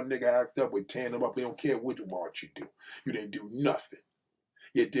summer. One nigga act up, we tan him up. We don't care which march you do. You didn't do nothing.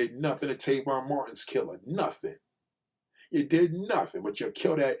 You did nothing to Trayvon Martin's killer. Nothing. You did nothing, but you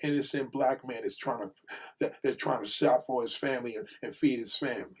killed that innocent black man that's trying to shop for his family and feed his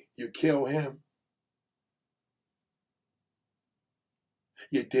family. You kill him.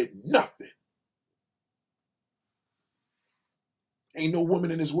 You did nothing. Ain't no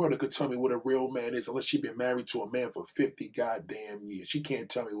woman in this world that could tell me what a real man is unless she been married to a man for 50 goddamn years. She can't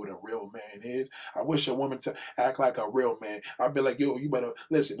tell me what a real man is. I wish a woman to act like a real man. I'd be like, yo, you better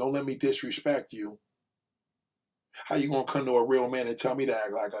listen, don't let me disrespect you. How you gonna come to a real man and tell me to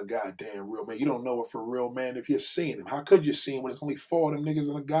act like a goddamn real man? You don't know if a real man if you've seen him. How could you see him when there's only 4 of them niggas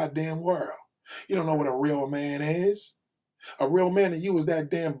in the goddamn world? You don't know what a real man is. A real man to you is that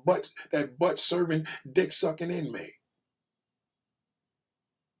damn butt serving, dick sucking inmate.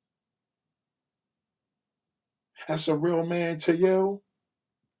 That's a real man to you.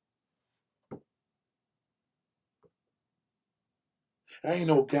 I ain't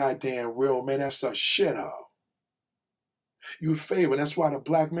no goddamn real man. That's a shithole. You favor. That's why the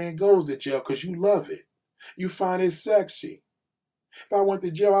black man goes to jail, because you love it. You find it sexy. If I went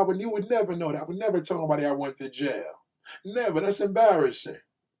to jail, you would never know that. I would never tell nobody I went to jail. Never. That's embarrassing.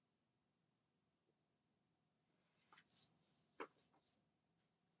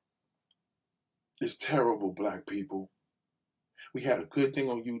 It's terrible, black people. We had a good thing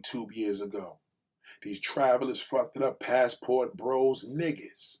on YouTube years ago. These travelers fucked it up, passport bros,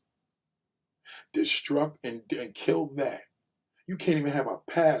 niggas. Destruct and killed that. You can't even have a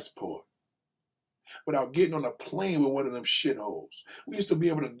passport without getting on a plane with one of them shitholes. We used to be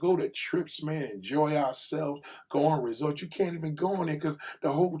able to go to trips, man, enjoy ourselves, go on resorts. You can't even go on there because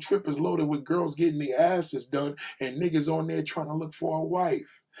the whole trip is loaded with girls getting their asses done and niggas on there trying to look for a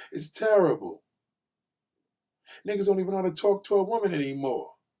wife. It's terrible. Niggas don't even know how to talk to a woman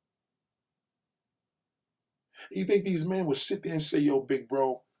anymore. You think these men would sit there and say, yo, big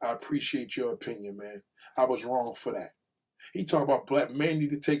bro, I appreciate your opinion, man. I was wrong for that. He talk about black men need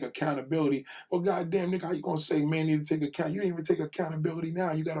to take accountability. Well, goddamn, nigga, how you gonna say men need to take account? You didn't even take accountability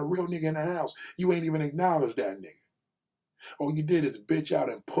now. You got a real nigga in the house. You ain't even acknowledged that nigga. All you did is bitch out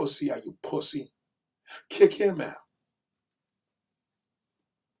and pussy out, you pussy. Kick him out.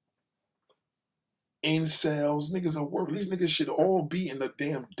 Incels, niggas are worthless. These niggas should all be in the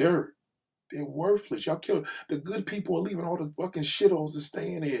damn dirt. They're worthless. Y'all killed the good people are leaving all the fucking shitholes to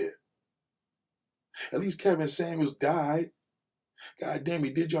stay in here. At least Kevin Samuels died. God damn,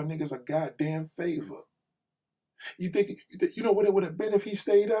 he did y'all niggas a goddamn favor. You know what it would have been if he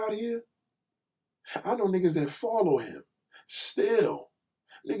stayed out here? I know niggas that follow him. Still.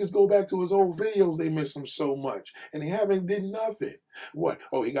 Niggas go back to his old videos, they miss him so much. And they haven't did nothing. What?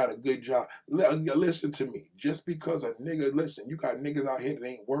 Oh, he got a good job. Listen to me. Just because a nigga, listen, you got niggas out here that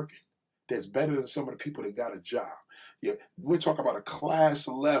ain't working that's better than some of the people that got a job. Yeah, we're talking about a class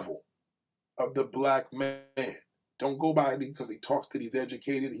level of the black man. Don't go by it because he talks to these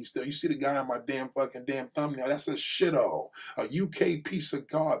educated. You see the guy on my damn thumbnail. That's a shithole. A UK piece of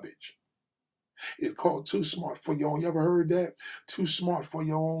garbage. It's called Too Smart for Your Own. You ever heard that? Too smart for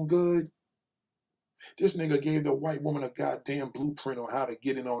your own good. This nigga gave the white woman a goddamn blueprint on how to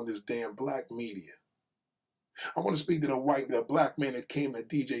get in on this damn black media. I want to speak to the black man that came to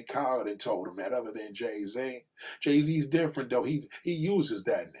DJ Khaled and told him that, other than Jay-Z. Jay-Z's different though. He uses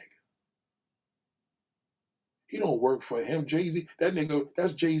that nigga. He don't work for him. Jay-Z, that nigga,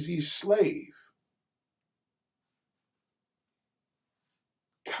 that's Jay-Z's slave.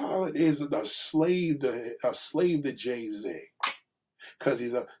 Khaled is a slave to Jay-Z. Because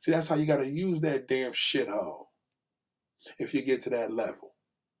see, that's how you got to use that damn shithole if you get to that level.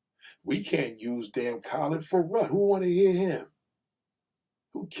 We can't use damn Khaled for what? Who want to hear him?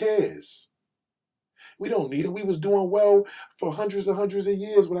 Who cares? We don't need it. We was doing well for hundreds of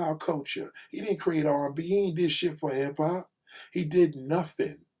years with our culture. He didn't create R&B. He ain't did shit for hip hop. He did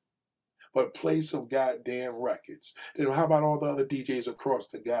nothing but play some goddamn records. Then how about all the other DJs across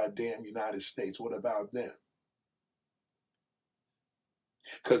the goddamn United States? What about them?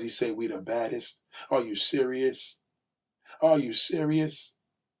 Because he say we the baddest? Are you serious? Are you serious?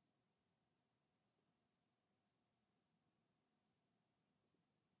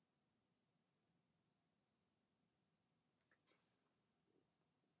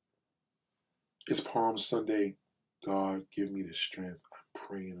 It's Palm Sunday. God, give me the strength. I'm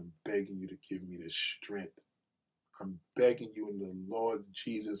praying, I'm begging you to give me the strength. I'm begging you in the Lord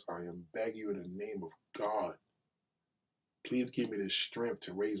Jesus. I am begging you in the name of God. Please give me the strength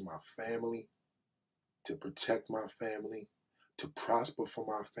to raise my family, to protect my family, to prosper for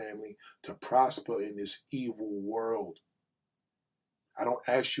my family, to prosper in this evil world. I don't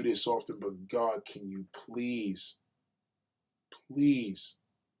ask you this often, but God, can you please, please,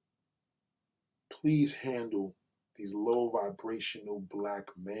 please handle these low vibrational black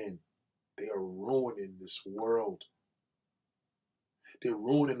men. They are ruining this world. They're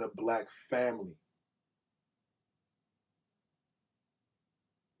ruining the black family.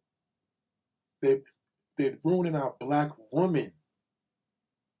 They're ruining our black woman.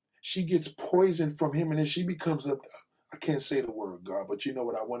 She gets poisoned from him, and then she becomes I can't say the word, God, but you know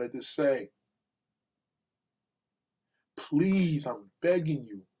what I wanted to say. Please, I'm begging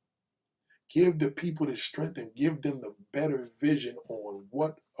you, give the people the strength and give them the better vision on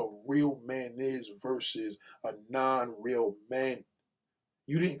what a real man is versus a non-real man.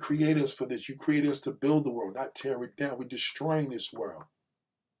 You didn't create us for this. You created us to build the world, not tear it down. We're destroying this world.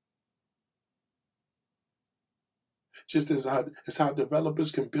 Just as how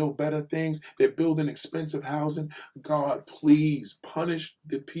developers can build better things, they're building expensive housing. God, please punish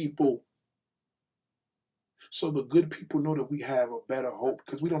the people so the good people know that we have a better hope,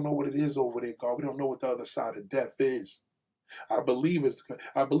 because we don't know what it is over there, God. We don't know what the other side of death is. I believe it's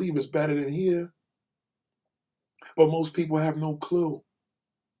better than here, but most people have no clue.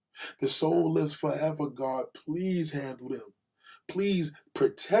 The soul lives forever, God. Please handle them. Please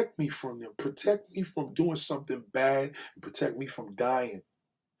protect me from them. Protect me from doing something bad. And protect me from dying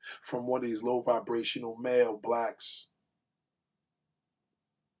from one of these low vibrational male blacks.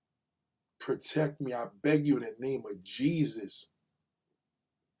 Protect me, I beg you in the name of Jesus.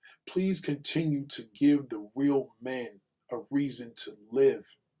 Please continue to give the real men a reason to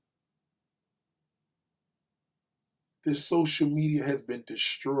live. This social media has been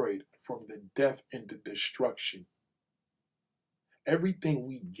destroyed from the death and the destruction. Everything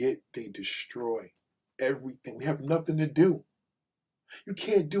we get, they destroy. Everything. We have nothing to do. You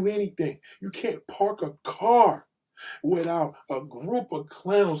can't do anything. You can't park a car without a group of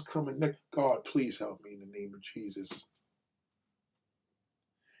clowns coming next. God, please help me in the name of Jesus.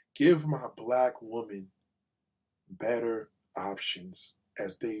 Give my black woman better options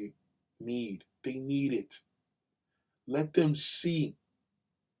as they need. They need it. Let them see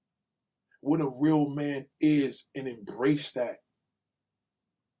what a real man is and embrace that.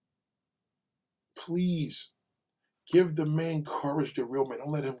 Please give the man courage, the real man.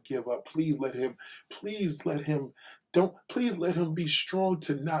 Don't let him give up. Please let him be strong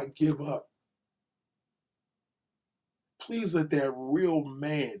to not give up. Please let that real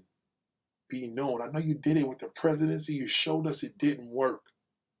man be known. I know you did it with the presidency. You showed us it didn't work.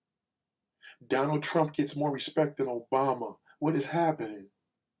 Donald Trump gets more respect than Obama. What is happening?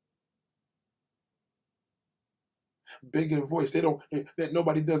 Bigger voice.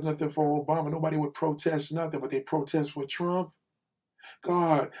 Nobody does nothing for Obama. Nobody would protest nothing, but they protest for Trump.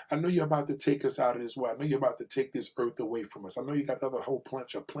 God, I know you're about to take us out of this world. I know you're about to take this earth away from us. I know you got other whole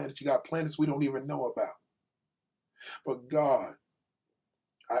bunch of planets. You got planets we don't even know about. But God,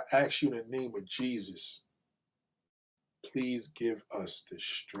 I ask you in the name of Jesus, please give us the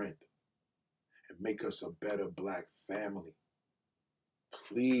strength and make us a better black family.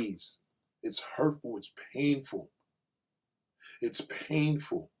 Please. It's hurtful. It's painful. It's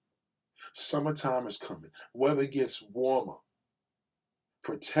painful. Summertime is coming. Weather gets warmer.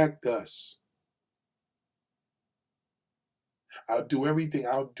 Protect us. I'll do everything.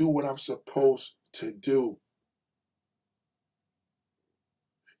 I'll do what I'm supposed to do.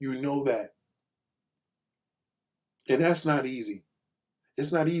 You know that. And that's not easy.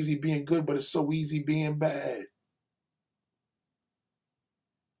 It's not easy being good, but it's so easy being bad.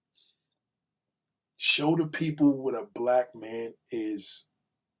 Show the people what a black man is.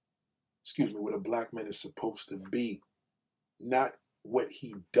 What a black man is supposed to be. Not what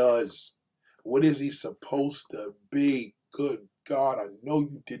he does. What is he supposed to be? good God, I know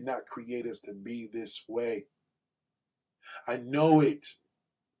you did not create us to be this way. I know it.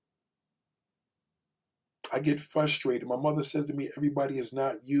 I get frustrated. My mother says to me, everybody is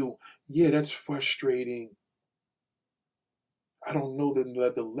not you. Yeah, that's frustrating. I don't know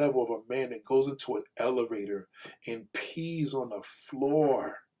the level of a man that goes into an elevator and pees on the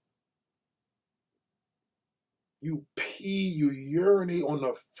floor. You pee, you urinate on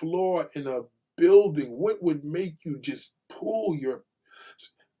the floor in a building. What would make you just pull your,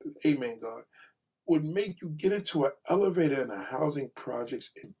 amen, God, would make you get into an elevator in a housing projects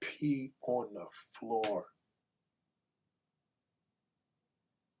and pee on the floor?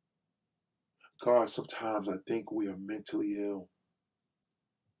 God, sometimes I think we are mentally ill.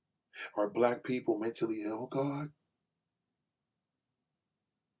 Are black people mentally ill, God?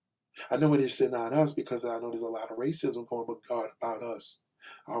 I know it is sin on us because I know there's a lot of racism going on, God, about us.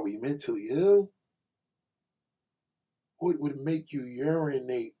 Are we mentally ill? What would make you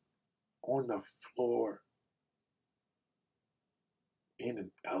urinate on the floor in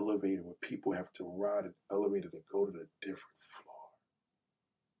an elevator where people have to ride an elevator to go to the different floor?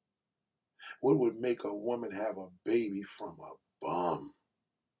 What would make a woman have a baby from a bum?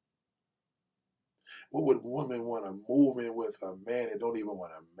 What would a woman want to move in with a man that don't even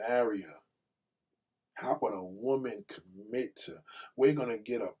want to marry her? How would a woman commit to, we're going to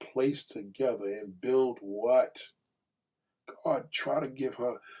get a place together and build what? God, try to give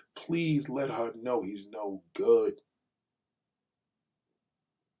her, please let her know he's no good.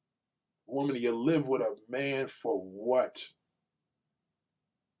 Woman, you live with a man for what?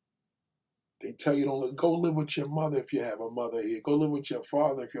 They tell you don't go live with your mother if you have a mother here. Go live with your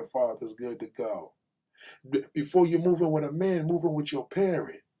father if your father's good to go. Before you move in with a man, move in with your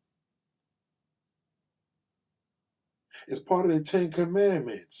parent. It's part of the 10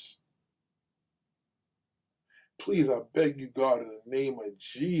 Commandments. Please, I beg you, God, in the name of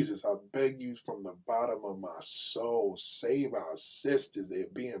Jesus, I beg you from the bottom of my soul, save our sisters. They're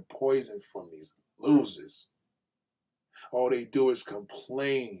being poisoned from these losers. All they do is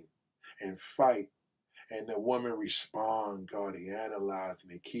complain and fight. And the women respond, God, they analyze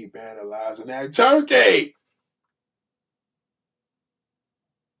and they keep analyzing that turkey.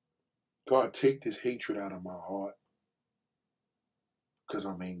 God, take this hatred out of my heart because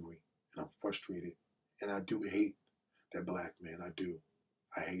I'm angry and I'm frustrated. And I do hate that black man. I do.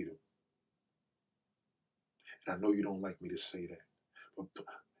 I hate him. And I know you don't like me to say that. But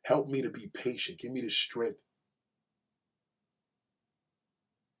help me to be patient. Give me the strength.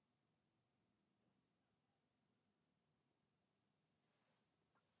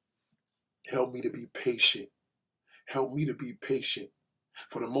 Help me to be patient. Help me to be patient.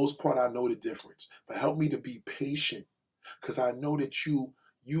 For the most part, I know the difference. But help me to be patient because I know that you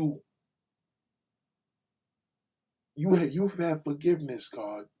have forgiveness,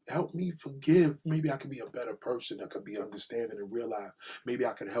 God. Help me forgive. Maybe I can be a better person. I could be understanding and realize. Maybe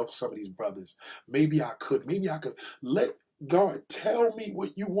I could help some of these brothers. Maybe I could. Let God tell me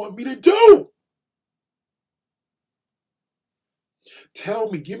what you want me to do.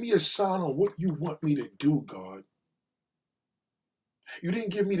 Tell me. Give me a sign on what you want me to do, God. You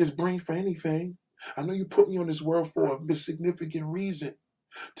didn't give me this brain for anything. I know you put me on this world for a significant reason,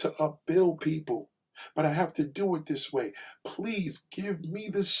 to upbuild people. But I have to do it this way. Please give me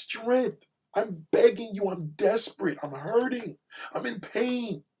the strength. I'm begging you. I'm desperate. I'm hurting. I'm in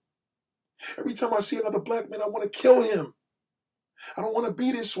pain. Every time I see another black man, I want to kill him. I don't want to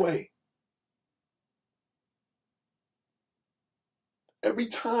be this way. Every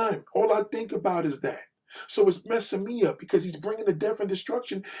time, all I think about is that. So it's messing me up because he's bringing the death and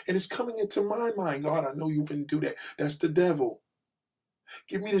destruction and it's coming into my mind. God, I know you can do that. That's the devil.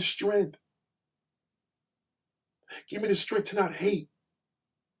 Give me the strength. Give me the strength to not hate.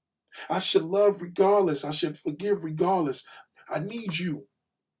 I should love regardless. I should forgive regardless. I need you.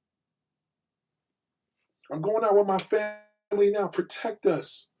 I'm going out with my family now. Protect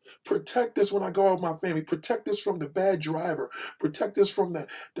us. Protect us when I go out with my family. Protect us from the bad driver. Protect us from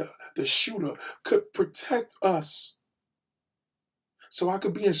the shooter. Could protect us so I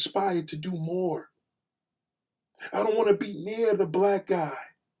could be inspired to do more. I don't want to be near the black guy.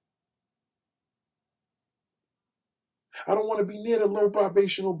 I don't want to be near the low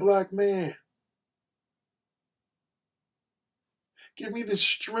vibrational black man. Give me the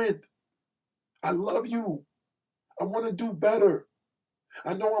strength. I love you. I want to do better.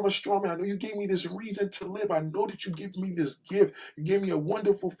 I know I'm a strong man. I know you gave me this reason to live. I know that you give me this gift. You gave me a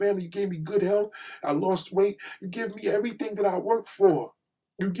wonderful family. You gave me good health. I lost weight. You give me everything that I work for.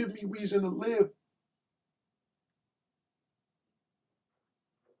 You give me reason to live.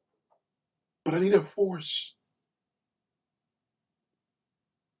 But I need a force.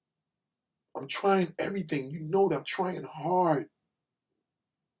 I'm trying everything. You know that I'm trying hard.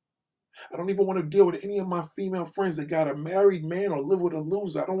 I don't even want to deal with any of my female friends that got a married man or live with a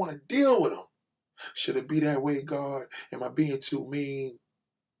loser. I don't want to deal with them. Should it be that way, God? Am I being too mean?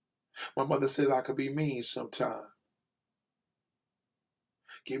 My mother says I could be mean sometimes.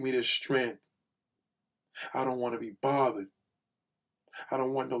 Give me the strength. I don't want to be bothered. I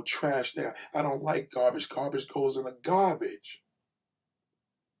don't want no trash there. I don't like garbage. Garbage goes in the garbage.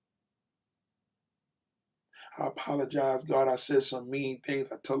 I apologize, God. I said some mean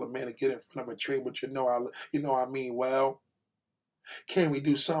things. I tell a man to get in front of a tree, but you know I mean well. Can we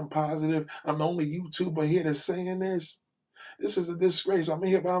do something positive? I'm the only YouTuber here that's saying this. This is a disgrace. I'm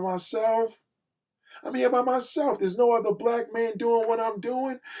here by myself. I'm here by myself. There's no other black man doing what I'm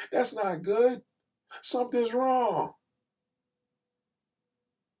doing. That's not good. Something's wrong.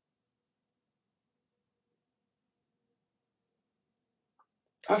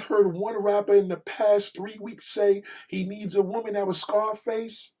 I heard one rapper in the past 3 weeks say he needs a woman that was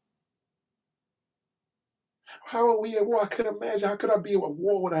Scarface. How are we at war? I could imagine. How could I be at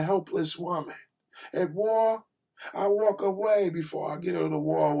war with a helpless woman? At war, I walk away before I get into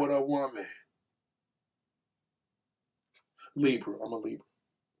war with a woman. Libra. I'm a Libra.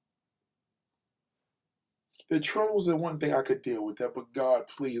 The trolls are one thing I could deal with that, but God,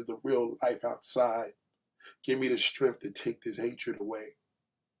 please, the real life outside, give me the strength to take this hatred away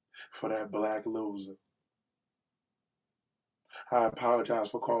for that black loser. I apologize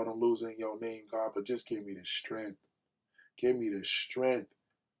for calling him loser in your name, God, but just give me the strength. Give me the strength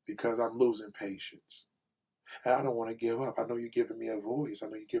because I'm losing patience. And I don't want to give up. I know you're giving me a voice. I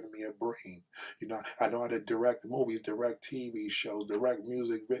know you're giving me a brain. You know, I know how to direct movies, direct TV shows, direct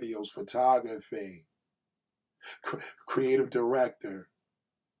music videos, photography, creative director,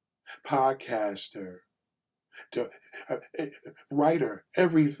 podcaster, writer,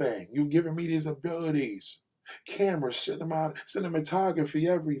 everything. You're giving me these abilities. Camera, cinematography,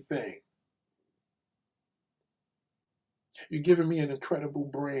 everything. You're giving me an incredible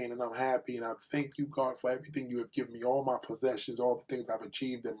brain, and I'm happy, and I thank you, God, for everything you have given me, all my possessions, all the things I've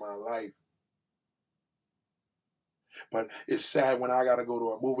achieved in my life. But it's sad when I got to go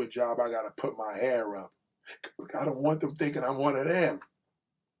to a moving job, I got to put my hair up. I don't want them thinking I'm one of them.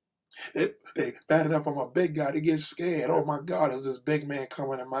 They bad enough I'm a big guy, they get scared. Oh my God, is this big man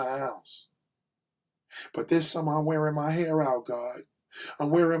coming in my house? But this summer I'm wearing my hair out, God.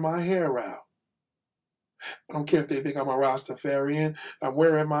 I'm wearing my hair out. I don't care if they think I'm a Rastafarian. I'm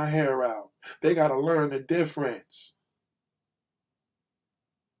wearing my hair out. They got to learn the difference.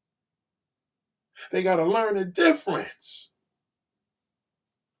 They got to learn the difference.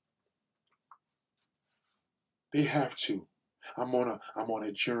 They have to. I'm on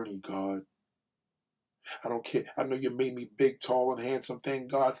a journey, God. I don't care. I know you made me big, tall, and handsome.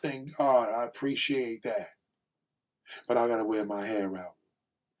 Thank God. Thank God. I appreciate that. But I got to wear my hair out.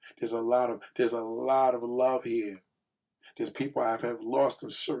 There's a lot of love here. There's people I have lost in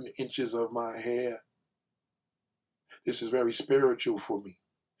certain inches of my hair. This is very spiritual for me.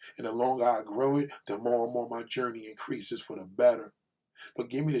 And the longer I grow it, the more and more my journey increases for the better. But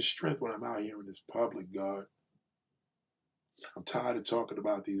give me the strength when I'm out here in this public, God. I'm tired of talking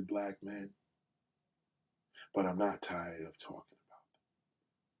about these black men. But I'm not tired of talking about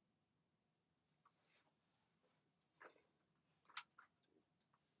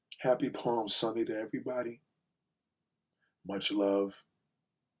them. Happy Palm Sunday to everybody. Much love.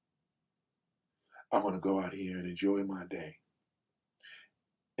 I'm going to go out here and enjoy my day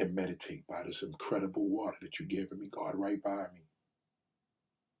and meditate by this incredible water that you're giving me, God, right by me.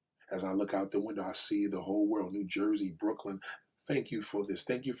 As I look out the window, I see the whole world, New Jersey, Brooklyn. Thank you for this.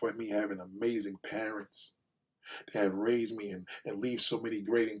 Thank you for me having amazing parents that have raised me and leave so many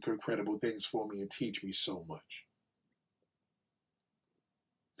great and incredible things for me and teach me so much.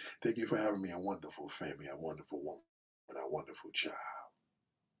 Thank you for having me a wonderful family, a wonderful woman, and a wonderful child,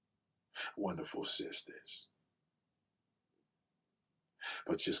 wonderful sisters.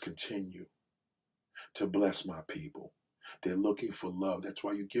 But just continue to bless my people. They're looking for love. That's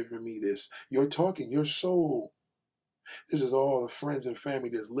why you're giving me this. You're talking, your soul. This is all the friends and family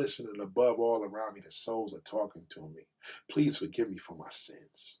that's listening above all around me. The souls are talking to me. Please forgive me for my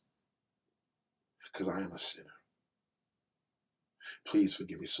sins. Because I am a sinner. Please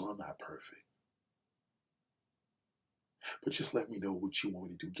forgive me so I'm not perfect. But just let me know what you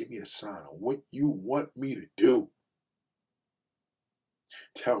want me to do. Give me a sign on what you want me to do.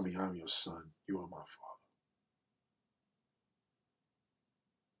 Tell me I'm your son. You are my father.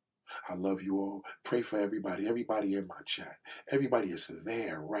 I love you all. Pray for everybody in my chat. Everybody is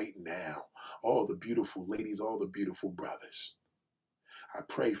there right now. All the beautiful ladies, all the beautiful brothers. I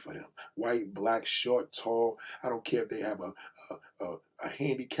pray for them. White, black, short, tall. I don't care if they have a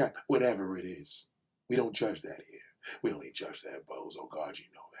handicap, whatever it is. We don't judge that here. We only judge that bozo. God, you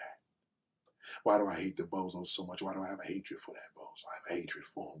know that. Why do I hate the bozo so much? Why do I have a hatred for that bozo? I have a hatred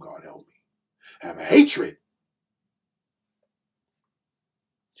for him. God help me. I have a hatred.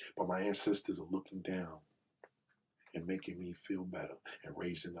 But my ancestors are looking down and making me feel better and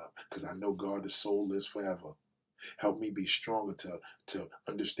raising up. Because I know, God, the soul lives forever. Help me be stronger to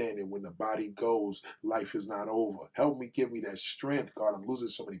understand that when the body goes, life is not over. Help me, give me that strength. God, I'm losing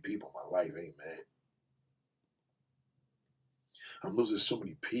so many people in my life. Amen. I'm losing so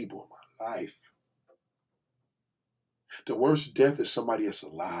many people in my life. The worst death is somebody that's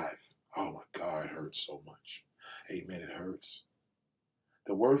alive. Oh my God, it hurts so much. Amen, it hurts.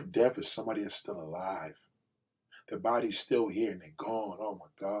 The worst death is somebody that's still alive. The body's still here and they're gone. Oh my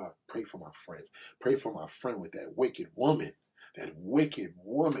God, pray for my friend. Pray for my friend with that wicked woman. That wicked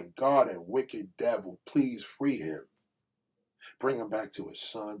woman, God, that wicked devil. Please free him. Bring him back to his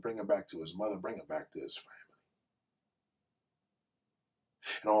son. Bring him back to his mother. Bring him back to his family.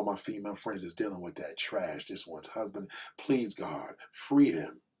 And all my female friends is dealing with that trash. This one's husband. Please, God, free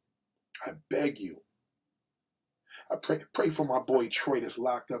them. I beg you. I pray for my boy Troy that's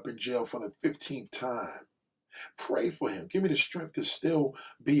locked up in jail for the 15th time. Pray for him. Give me the strength to still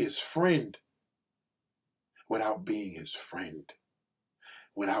be his friend without being his friend,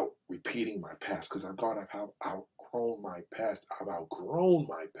 without repeating my past. Because God, I've outgrown my past. I've outgrown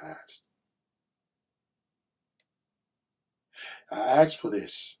my past. I asked for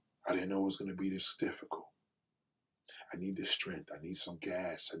this. I didn't know it was going to be this difficult. I need this strength. I need some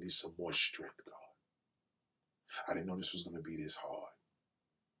gas. I need some more strength, God. I didn't know this was going to be this hard.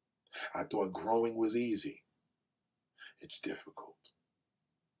 I thought growing was easy. It's difficult.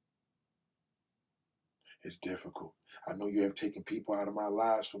 It's difficult. I know you have taken people out of my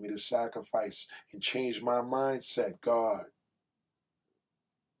lives for me to sacrifice and change my mindset. God,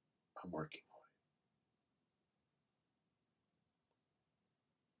 I'm working on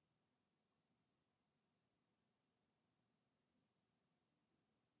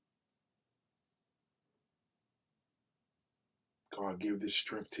it. God, give this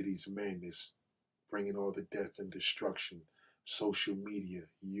strength to these men that's bringing all the death and destruction, social media,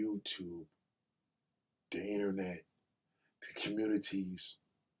 YouTube, the internet, the communities.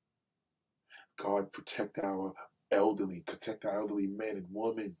 God, protect our elderly men and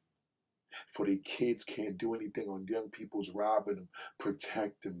women. For their kids can't do anything on young people's robbing them.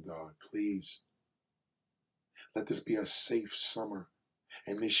 Protect them, God, please. Let this be a safe summer.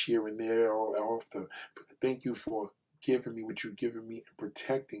 And this year and there after, thank you for giving me what you've given me and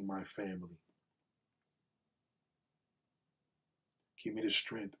protecting my family. Give me the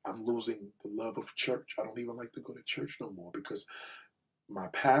strength. I'm losing the love of church. I don't even like to go to church no more because my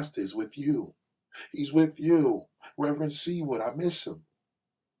pastor is with you. He's with you. Reverend Seawood, I miss him.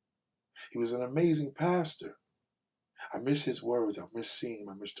 He was an amazing pastor. I miss his words. I miss seeing him.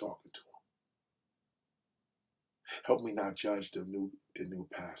 I miss talking to him. Help me not judge the new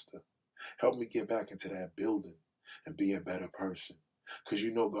pastor. Help me get back into that building and be a better person. Because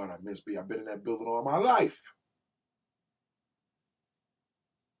you know, God, I miss me. I've been in that building all my life.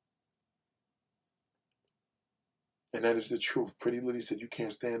 And that is the truth. Pretty Liddy said you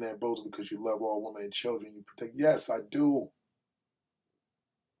can't stand that bozo because you love all women and children. You protect. Yes, I do.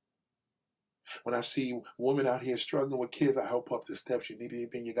 When I see women out here struggling with kids, I help her up the steps. You need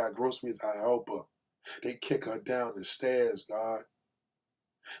anything, you got groceries, I help her. They kick her down the stairs, God.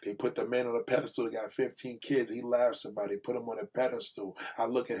 They put the man on a pedestal. They got 15 kids. He laughs about it. They put him on a pedestal. I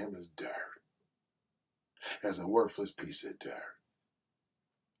look at him as dirt, as a worthless piece of dirt.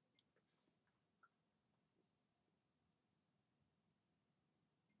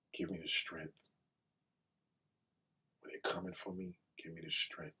 Give me the strength. When they're coming for me, give me the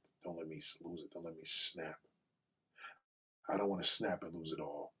strength. Don't let me lose it. Don't let me snap. I don't want to snap and lose it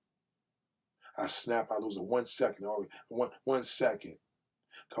all. I snap, I lose it 1 second. One second.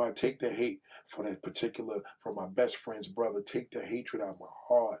 God, take the hate for that particular, for my best friend's brother. Take the hatred out of my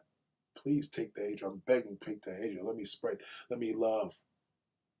heart. Please take the hatred. I'm begging, take the hatred. Let me spread. Let me love.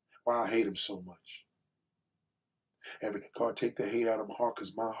 Why I hate him so much. God, take the hate out of my heart,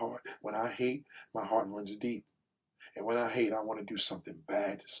 because my heart, when I hate, my heart runs deep. And when I hate, I want to do something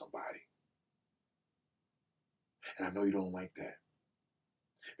bad to somebody. And I know you don't like that.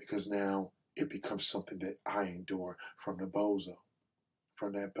 Because now it becomes something that I endure from the bozo,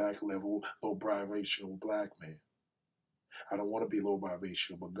 from that back level, low vibrational black man. I don't want to be low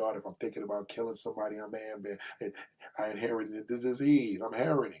vibrational, but God, if I'm thinking about killing somebody, I inherited the disease. I'm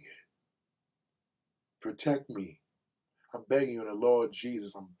inheriting it. Protect me. I'm begging you in the Lord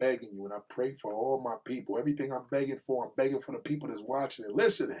Jesus. I'm begging you, and I pray for all my people. Everything I'm begging for the people that's watching and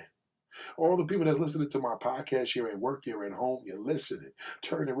listening. All the people that's listening to my podcast, you're at work, you're at home, you're listening.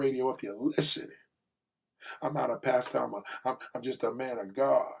 Turn the radio up, you're listening. I'm not a pastor, I'm just a man of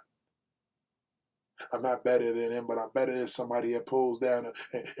God. I'm not better than him, but I'm better than somebody that pulls down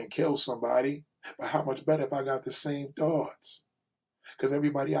and kills somebody. But how much better if I got the same thoughts? Because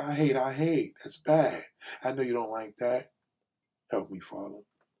everybody I hate. That's bad. I know you don't like that. Help me, Father.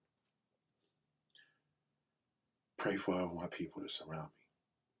 Pray for all my people that surround me.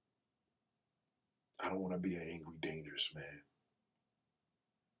 I don't want to be an angry, dangerous man.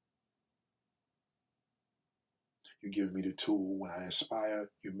 You give me the tool. When I inspire,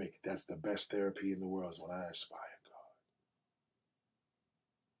 that's the best therapy in the world is when I inspire,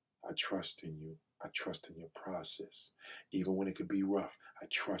 God. I trust in you. I trust in your process. Even when it could be rough, I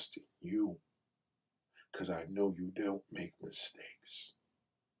trust in you because I know you don't make mistakes.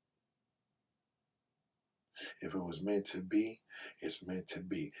 If it was meant to be, it's meant to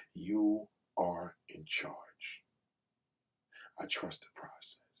be. You are in charge. I trust the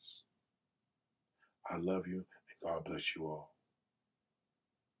process. I love you, and God bless you all.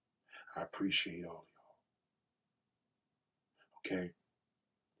 I appreciate all y'all. Okay?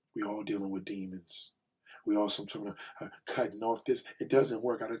 We all dealing with demons. We all sometimes cutting off this. It doesn't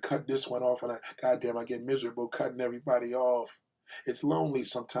work. I done cut this one off, and I get miserable cutting everybody off. It's lonely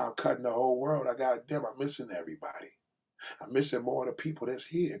sometimes cutting the whole world. I'm missing everybody. I'm missing more of the people that's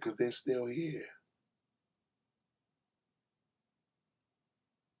here because they're still here.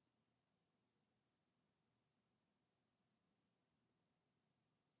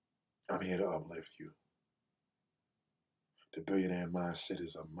 I'm here to uplift you. The billionaire mindset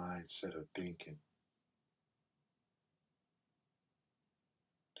is a mindset of thinking.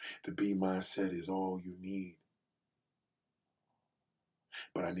 The B mindset is all you need.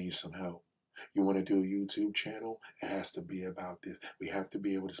 But I need some help. You want to do a YouTube channel? It has to be about this. We have to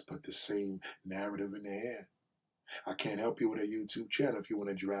be able to put the same narrative in the air. I can't help you with a YouTube channel if you want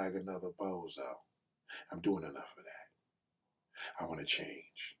to drag another bozo. I'm doing enough of that. I want to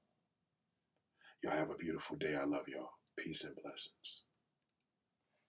change. Y'all have a beautiful day. I love y'all. Peace and blessings.